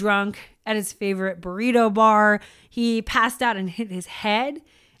so drunk at his favorite burrito bar, he passed out and hit his head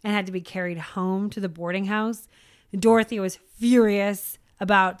and had to be carried home to the boarding house. Dorothea was furious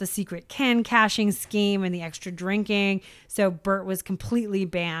about the secret can cashing scheme and the extra drinking, so Bert was completely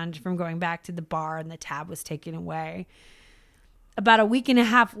banned from going back to the bar and the tab was taken away. About a week and a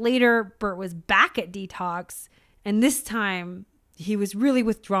half later, Bert was back at detox, and this time he was really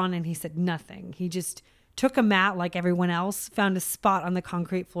withdrawn and he said nothing. He just took a mat like everyone else, found a spot on the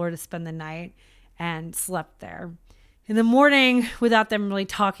concrete floor to spend the night, and slept there. In the morning, without them really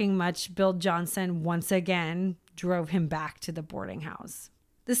talking much, Bill Johnson once again drove him back to the boarding house.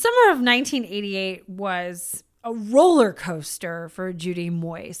 The summer of 1988 was a roller coaster for Judy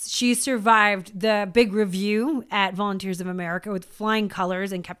Moyse. She survived the big review at Volunteers of America with flying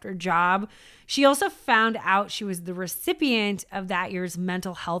colors and kept her job. She also found out she was the recipient of that year's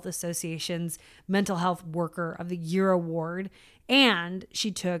Mental Health Association's Mental Health Worker of the Year award, and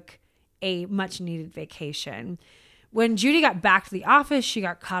she took a much-needed vacation. When Judy got back to the office, she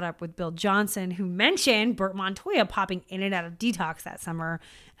got caught up with Bill Johnson, who mentioned Bert Montoya popping in and out of detox that summer,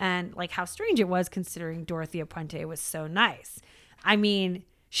 and like how strange it was considering Dorothea Puente was so nice. I mean,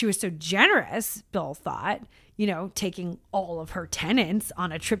 she was so generous, Bill thought, you know, taking all of her tenants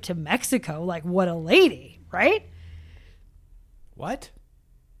on a trip to Mexico. Like, what a lady, right? What?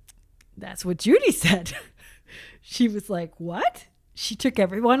 That's what Judy said. She was like, what? She took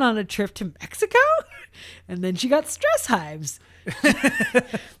everyone on a trip to Mexico? And then she got stress hives.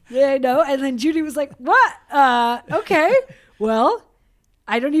 Yeah, no. And then Judy was like, what? Okay. Well,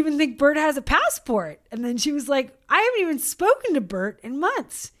 I don't even think Bert has a passport. And then she was like, I haven't even spoken to Bert in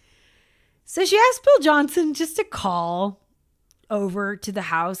months. So she asked Bill Johnson just to call over to the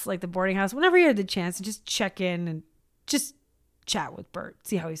house, like the boarding house, whenever he had the chance, and just check in and just chat with Bert,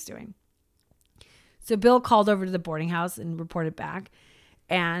 see how he's doing. So Bill called over to the boarding house and reported back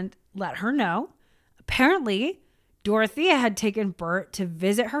and let her know. Apparently, Dorothea had taken Bert to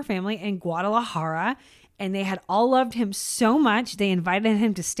visit her family in Guadalajara, and they had all loved him so much, they invited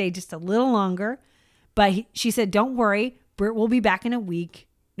him to stay just a little longer. But she said, don't worry, Bert will be back in a week,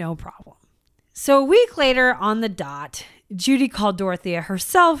 no problem. So a week later on the dot, Judy called Dorothea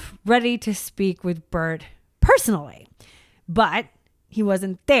herself, ready to speak with Bert personally. But he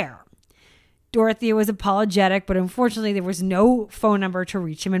wasn't there. Dorothea was apologetic, but unfortunately there was no phone number to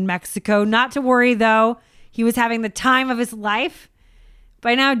reach him in Mexico. Not to worry, though. He was having the time of his life.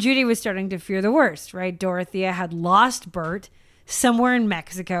 By now, Judy was starting to fear the worst, right? Dorothea had lost Bert somewhere in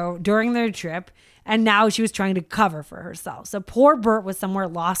Mexico during their trip, and now she was trying to cover for herself. So poor Bert was somewhere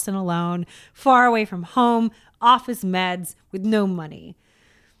lost and alone, far away from home, off his meds, with no money.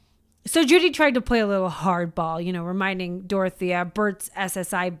 So Judy tried to play a little hardball, you know, reminding Dorothea Bert's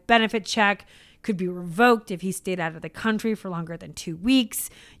SSI benefit check could be revoked if he stayed out of the country for longer than 2 weeks.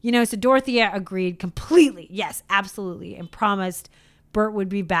 You know, so Dorothea agreed completely, yes, absolutely, and promised Bert would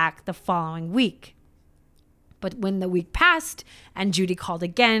be back the following week. But when the week passed and Judy called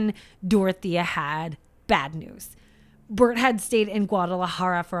again, Dorothea had bad news. Bert had stayed in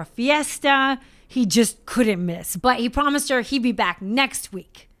Guadalajara for a fiesta he just couldn't miss, but he promised her he'd be back next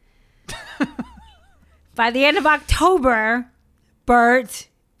week. By the end of October, Bert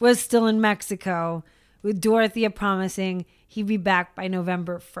was still in Mexico, with Dorothea promising he'd be back by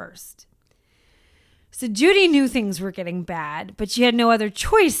November 1st. So Judy knew things were getting bad, but she had no other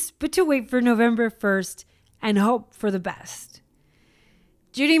choice but to wait for November 1st and hope for the best.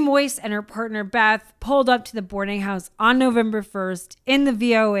 Judy Moyse and her partner Beth pulled up to the boarding house on November 1st in the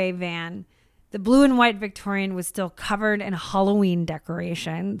VOA van. The blue and white Victorian was still covered in Halloween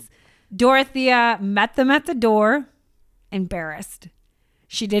decorations. Dorothea met them at the door, embarrassed.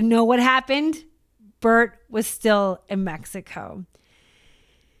 She didn't know what happened. Bert was still in Mexico.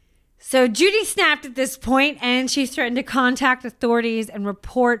 So Judy snapped at this point, and she threatened to contact authorities and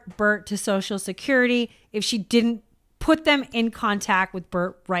report Bert to Social Security if she didn't put them in contact with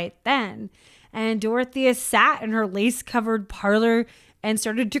Bert right then. And Dorothea sat in her lace-covered parlor and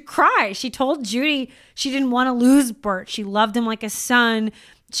started to cry. She told Judy she didn't want to lose Bert. She loved him like a son.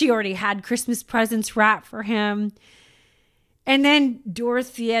 She already had Christmas presents wrapped for him. And then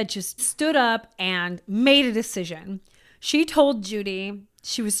Dorothea just stood up and made a decision. She told Judy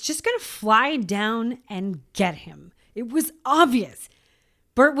she was just going to fly down and get him. It was obvious.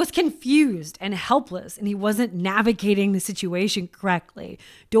 Bert was confused and helpless, and he wasn't navigating the situation correctly.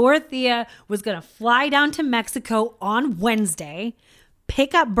 Dorothea was going to fly down to Mexico on Wednesday,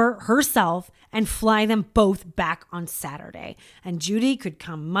 pick up Bert herself, and fly them both back on Saturday. And Judy could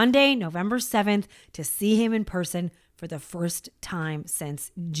come Monday, November 7th, to see him in person for the first time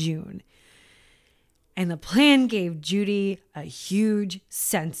since June. And the plan gave Judy a huge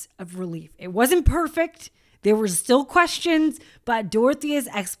sense of relief. It wasn't perfect. There were still questions, but Dorothea's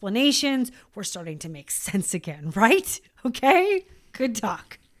explanations were starting to make sense again, right? Okay? Good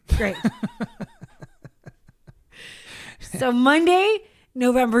talk. Great. So Monday,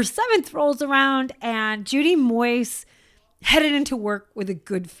 November 7th rolls around, and Judy Moyes headed into work with a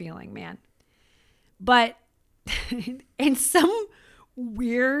good feeling, man. But in some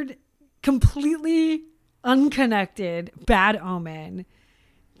weird, completely unconnected bad omen,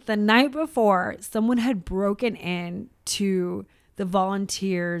 the night before, someone had broken in to the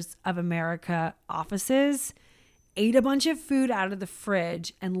Volunteers of America offices, ate a bunch of food out of the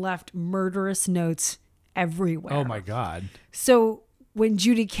fridge, and left murderous notes everywhere. Oh my God. So when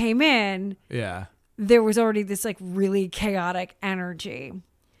Judy came in, there was already this like really chaotic energy.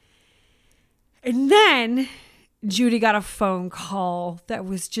 And then Judy got a phone call that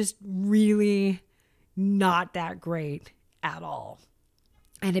was just really not that great at all.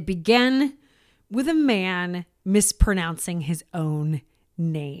 And it began with a man mispronouncing his own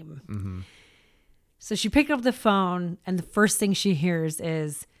name. Mm-hmm. So she picked up the phone, and the first thing she hears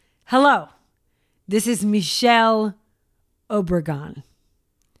is, "Hello, this is Michelle Obregon.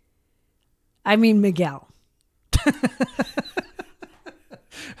 I mean Miguel."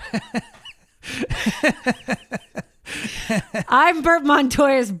 "I'm Bert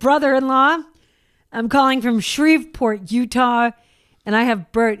Montoya's brother-in-law. I'm calling from Shreveport, Utah, and I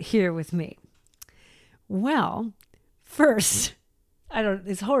have Bert here with me." Well, first,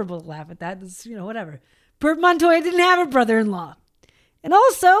 it's horrible to laugh at that. It's, whatever. Bert Montoya didn't have a brother-in-law. And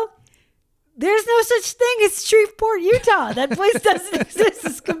also, there's no such thing as Shreveport, Utah. That place doesn't exist.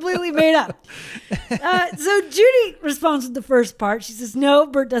 It's completely made up. So Judy responds with the first part. She says, "No,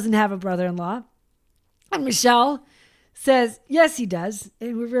 Bert doesn't have a brother-in-law." And Michelle says, "Yes, he does.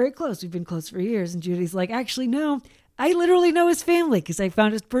 And we're very close. We've been close for years." And Judy's like, "Actually, no. I literally know his family because I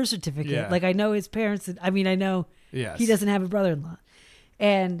found his birth certificate. Yeah. Like, I know his parents. I know he doesn't have a brother-in-law."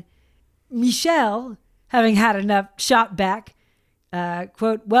 And Michelle, having had enough, shot back,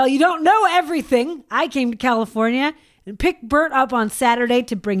 quote, "Well, you don't know everything. I came to California and picked Bert up on Saturday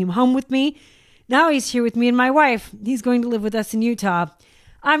to bring him home with me. Now he's here with me and my wife. He's going to live with us in Utah.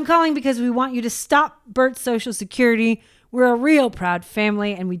 I'm calling because we want you to stop Bert's Social Security. We're a real proud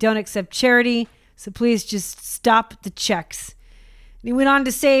family and we don't accept charity. So please just stop the checks." And he went on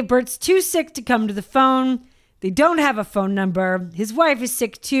to say Bert's too sick to come to the phone. They don't have a phone number. His wife is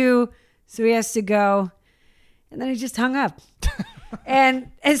sick too, so he has to go. And then he just hung up.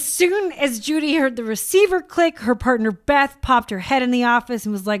 And as soon as Judy heard the receiver click, her partner Beth popped her head in the office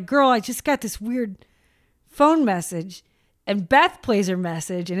and was like, "Girl, I just got this weird phone message." And Beth plays her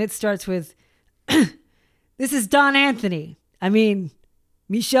message, and it starts with, "This is Don Anthony. I mean,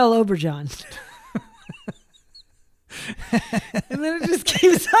 Michelle Obregon." And then it just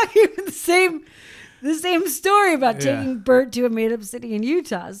keeps talking with the same story about taking Bert to a made-up city in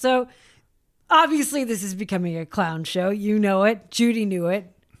Utah. So obviously this is becoming a clown show. You know it. Judy knew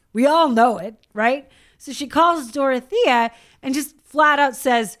it. We all know it, right? So she calls Dorothea and just flat out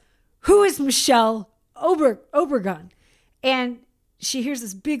says, "Who is Michelle Obregon?" And she hears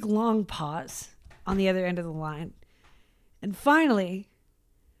this big long pause on the other end of the line. And finally,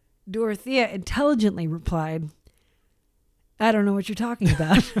 Dorothea intelligently replied, "I don't know what you're talking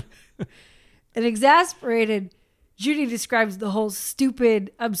about." And exasperated, Judy describes the whole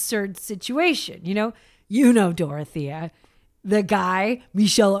stupid, absurd situation. You know Dorothea, the guy,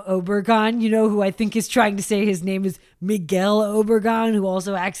 Michelle Obregon, who I think is trying to say his name is Miguel Obregon, who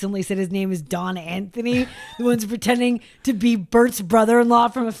also accidentally said his name is Don Anthony, the one's pretending to be Bert's brother-in-law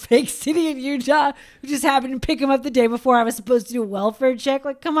from a fake city in Utah, who just happened to pick him up the day before I was supposed to do a welfare check.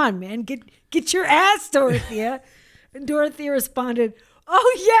 Like, come on, man, get your ass, Dorothea. And Dorothea responded,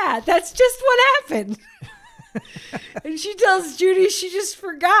 "Oh yeah, that's just what happened." And she tells Judy she just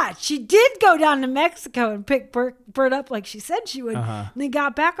forgot. She did go down to Mexico and pick Bert up like she said she would. And they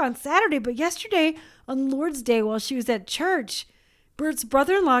got back on Saturday. But yesterday, on Lord's Day, while she was at church, Bert's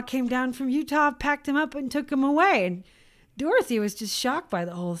brother-in-law came down from Utah, packed him up, and took him away. And Dorothy was just shocked by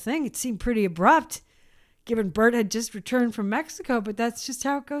the whole thing. It seemed pretty abrupt, given Bert had just returned from Mexico. But that's just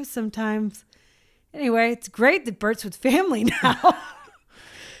how it goes sometimes. Anyway, it's great that Bert's with family now.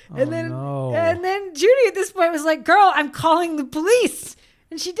 And then Judy at this point was like, "Girl, I'm calling the police."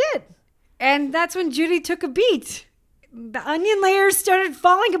 And she did. And that's when Judy took a beat. The onion layers started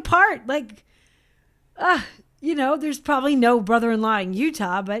falling apart. Like, there's probably no brother-in-law in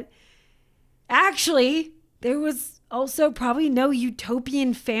Utah, but actually, there was also probably no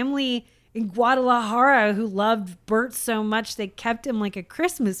utopian family in Guadalajara who loved Bert so much they kept him like a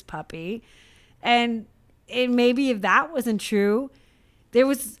Christmas puppy. And maybe if that wasn't true, there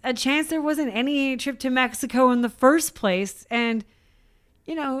was a chance there wasn't any trip to Mexico in the first place. And,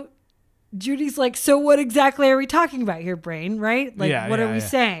 Judy's like, so what exactly are we talking about here, brain, right? Like, what are we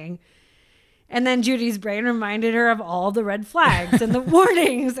saying? And then Judy's brain reminded her of all the red flags and the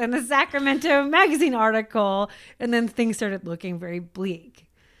warnings and the Sacramento magazine article. And then things started looking very bleak.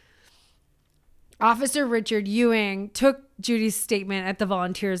 Officer Richard Ewing took Judy's statement at the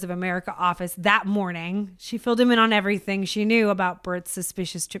Volunteers of America office that morning. She filled him in on everything she knew about Bert's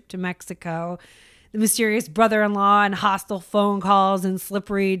suspicious trip to Mexico, the mysterious brother-in-law and hostile phone calls and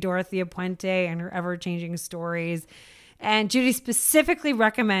slippery Dorothea Puente and her ever-changing stories. And Judy specifically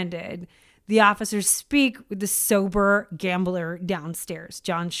recommended the officers speak with the sober gambler downstairs,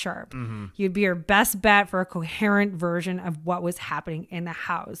 John Sharp. Mm-hmm. He would be her best bet for a coherent version of what was happening in the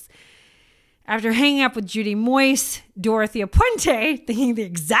house. After hanging up with Judy Moyse, Dorothea Puente, thinking the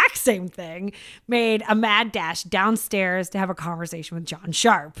exact same thing, made a mad dash downstairs to have a conversation with John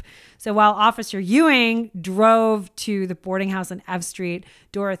Sharp. So while Officer Ewing drove to the boarding house on F Street,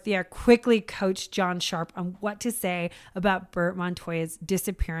 Dorothea quickly coached John Sharp on what to say about Bert Montoya's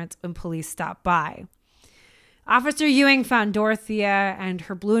disappearance when police stopped by. Officer Ewing found Dorothea and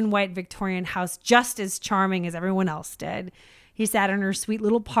her blue and white Victorian house just as charming as everyone else did. He sat in her sweet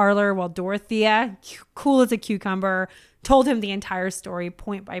little parlor while Dorothea, cool as a cucumber, told him the entire story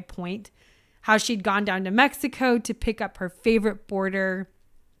point by point. How she'd gone down to Mexico to pick up her favorite boarder.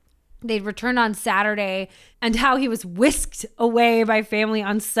 They'd returned on Saturday, and how he was whisked away by family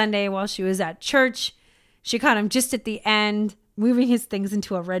on Sunday while she was at church. She caught him just at the end, moving his things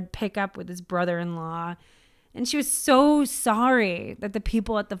into a red pickup with his brother-in-law. And she was so sorry that the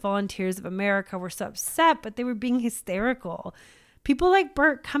people at the Volunteers of America were so upset, but they were being hysterical. People like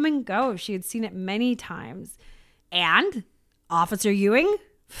Bert come and go. She had seen it many times. And Officer Ewing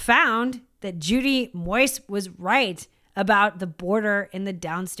found that Judy Moyse was right about the boarder in the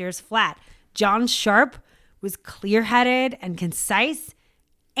downstairs flat. John Sharp was clear-headed and concise,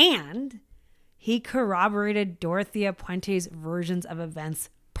 and he corroborated Dorothea Puente's versions of events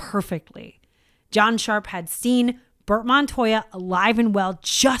perfectly. John Sharp had seen Bert Montoya alive and well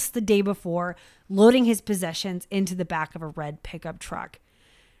just the day before, loading his possessions into the back of a red pickup truck.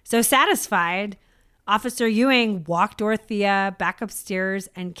 So satisfied, Officer Ewing walked Dorothea back upstairs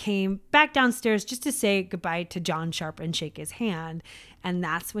and came back downstairs just to say goodbye to John Sharp and shake his hand. And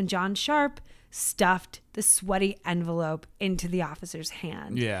that's when John Sharp stuffed the sweaty envelope into the officer's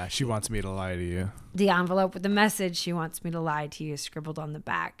hand. Yeah, she wants me to lie to you. The envelope with the message, "She wants me to lie to you," scribbled on the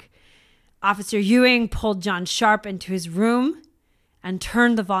back. Officer Ewing pulled John Sharp into his room and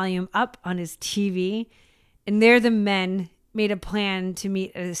turned the volume up on his TV. And there the men made a plan to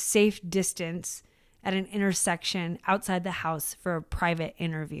meet at a safe distance at an intersection outside the house for a private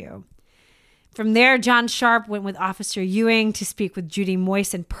interview. From there, John Sharp went with Officer Ewing to speak with Judy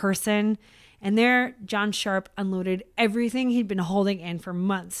Moyse in person. And there, John Sharp unloaded everything he'd been holding in for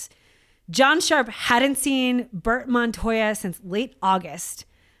months. John Sharp hadn't seen Bert Montoya since late August.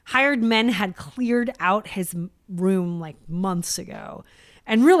 Hired men had cleared out his room like months ago.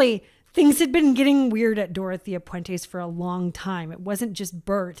 And really, things had been getting weird at Dorothea Puente's for a long time. It wasn't just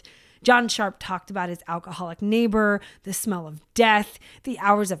Bert. John Sharp talked about his alcoholic neighbor, the smell of death, the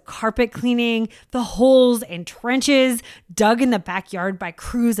hours of carpet cleaning, the holes and trenches dug in the backyard by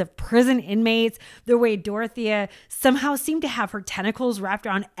crews of prison inmates, the way Dorothea somehow seemed to have her tentacles wrapped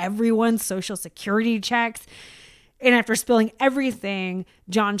around everyone's social security checks. And after spilling everything,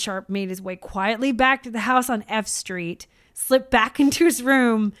 John Sharp made his way quietly back to the house on F Street, slipped back into his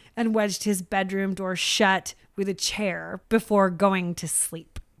room, and wedged his bedroom door shut with a chair before going to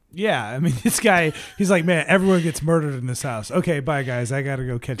sleep. Yeah, I mean, this guy, he's like, man, everyone gets murdered in this house. Okay, bye, guys. I got to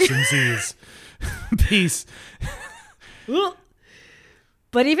go catch some Z's. Peace.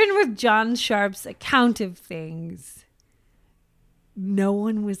 But even with John Sharp's account of things, no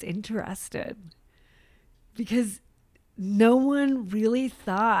one was interested. Because no one really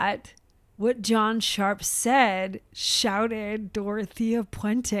thought what John Sharp said shouted Dorothea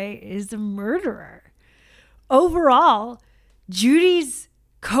Puente is a murderer. Overall, Judy's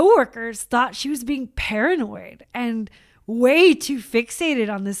coworkers thought she was being paranoid and way too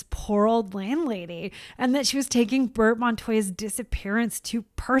fixated on this poor old landlady, and that she was taking Bert Montoya's disappearance too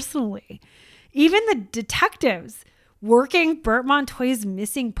personally. Even the detectives working Bert Montoya's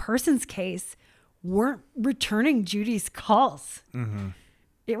missing persons case weren't returning Judy's calls. Mm-hmm.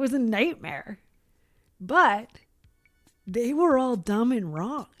 It was a nightmare. But they were all dumb and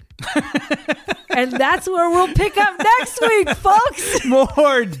wrong. And that's where we'll pick up next week, folks.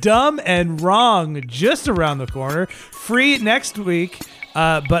 More dumb and wrong just around the corner. Free next week,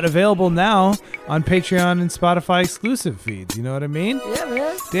 but available now on Patreon and Spotify exclusive feeds. You know what I mean? Yeah,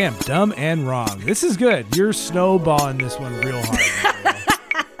 man. Damn, dumb and wrong. This is good. You're snowballing this one real hard.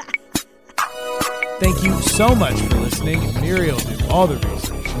 Thank you so much for listening. Muriel did all the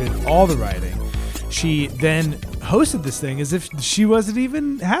research. She did all the writing. She then hosted this thing as if she wasn't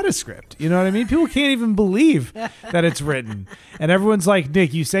even had a script. You know what I mean? People can't even believe that it's written. And everyone's like,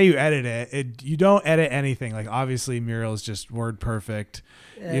 Nick, you say you edit it. You don't edit anything. Like, obviously, Muriel's just word perfect,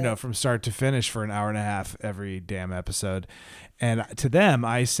 from start to finish for an hour and a half every damn episode. And to them,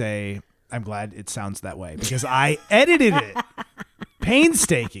 I say, I'm glad it sounds that way because I edited it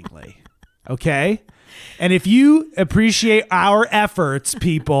painstakingly. Okay? And if you appreciate our efforts,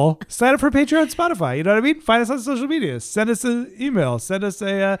 people, sign up for Patreon and Spotify. You know what I mean? Find us on social media. Send us an email. Send us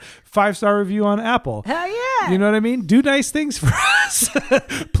a 5-star review on Apple. Hell yeah. You know what I mean? Do nice things for us.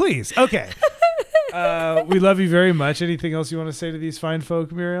 Please. Okay. We love you very much. Anything else you want to say to these fine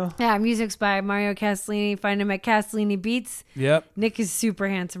folk, Muriel? Yeah, music's by Mario Castellini. Find him at Castellini Beats. Yep. Nick is super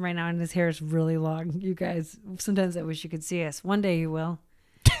handsome right now, and his hair is really long. You guys, sometimes I wish you could see us. One day you will.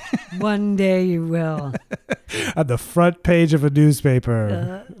 One day you will. On the front page of a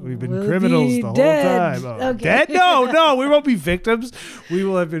newspaper. We've been we'll criminals be the whole dead. time. Oh, Okay. dead? No, we won't be victims. We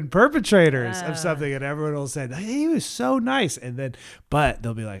will have been perpetrators of something, and everyone will say, hey, he was so nice. But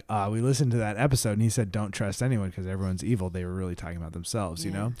they'll be like, we listened to that episode, and he said, don't trust anyone because everyone's evil. They were really talking about themselves,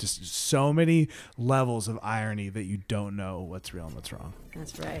 you know? Just so many levels of irony that you don't know what's real and what's wrong.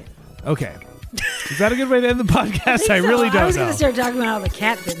 That's right. Okay. Is that a good way to end the podcast? I really don't know. I was going to start talking about how the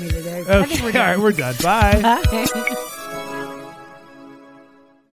cat bit me today. Okay. All right, we're done. Bye. Bye.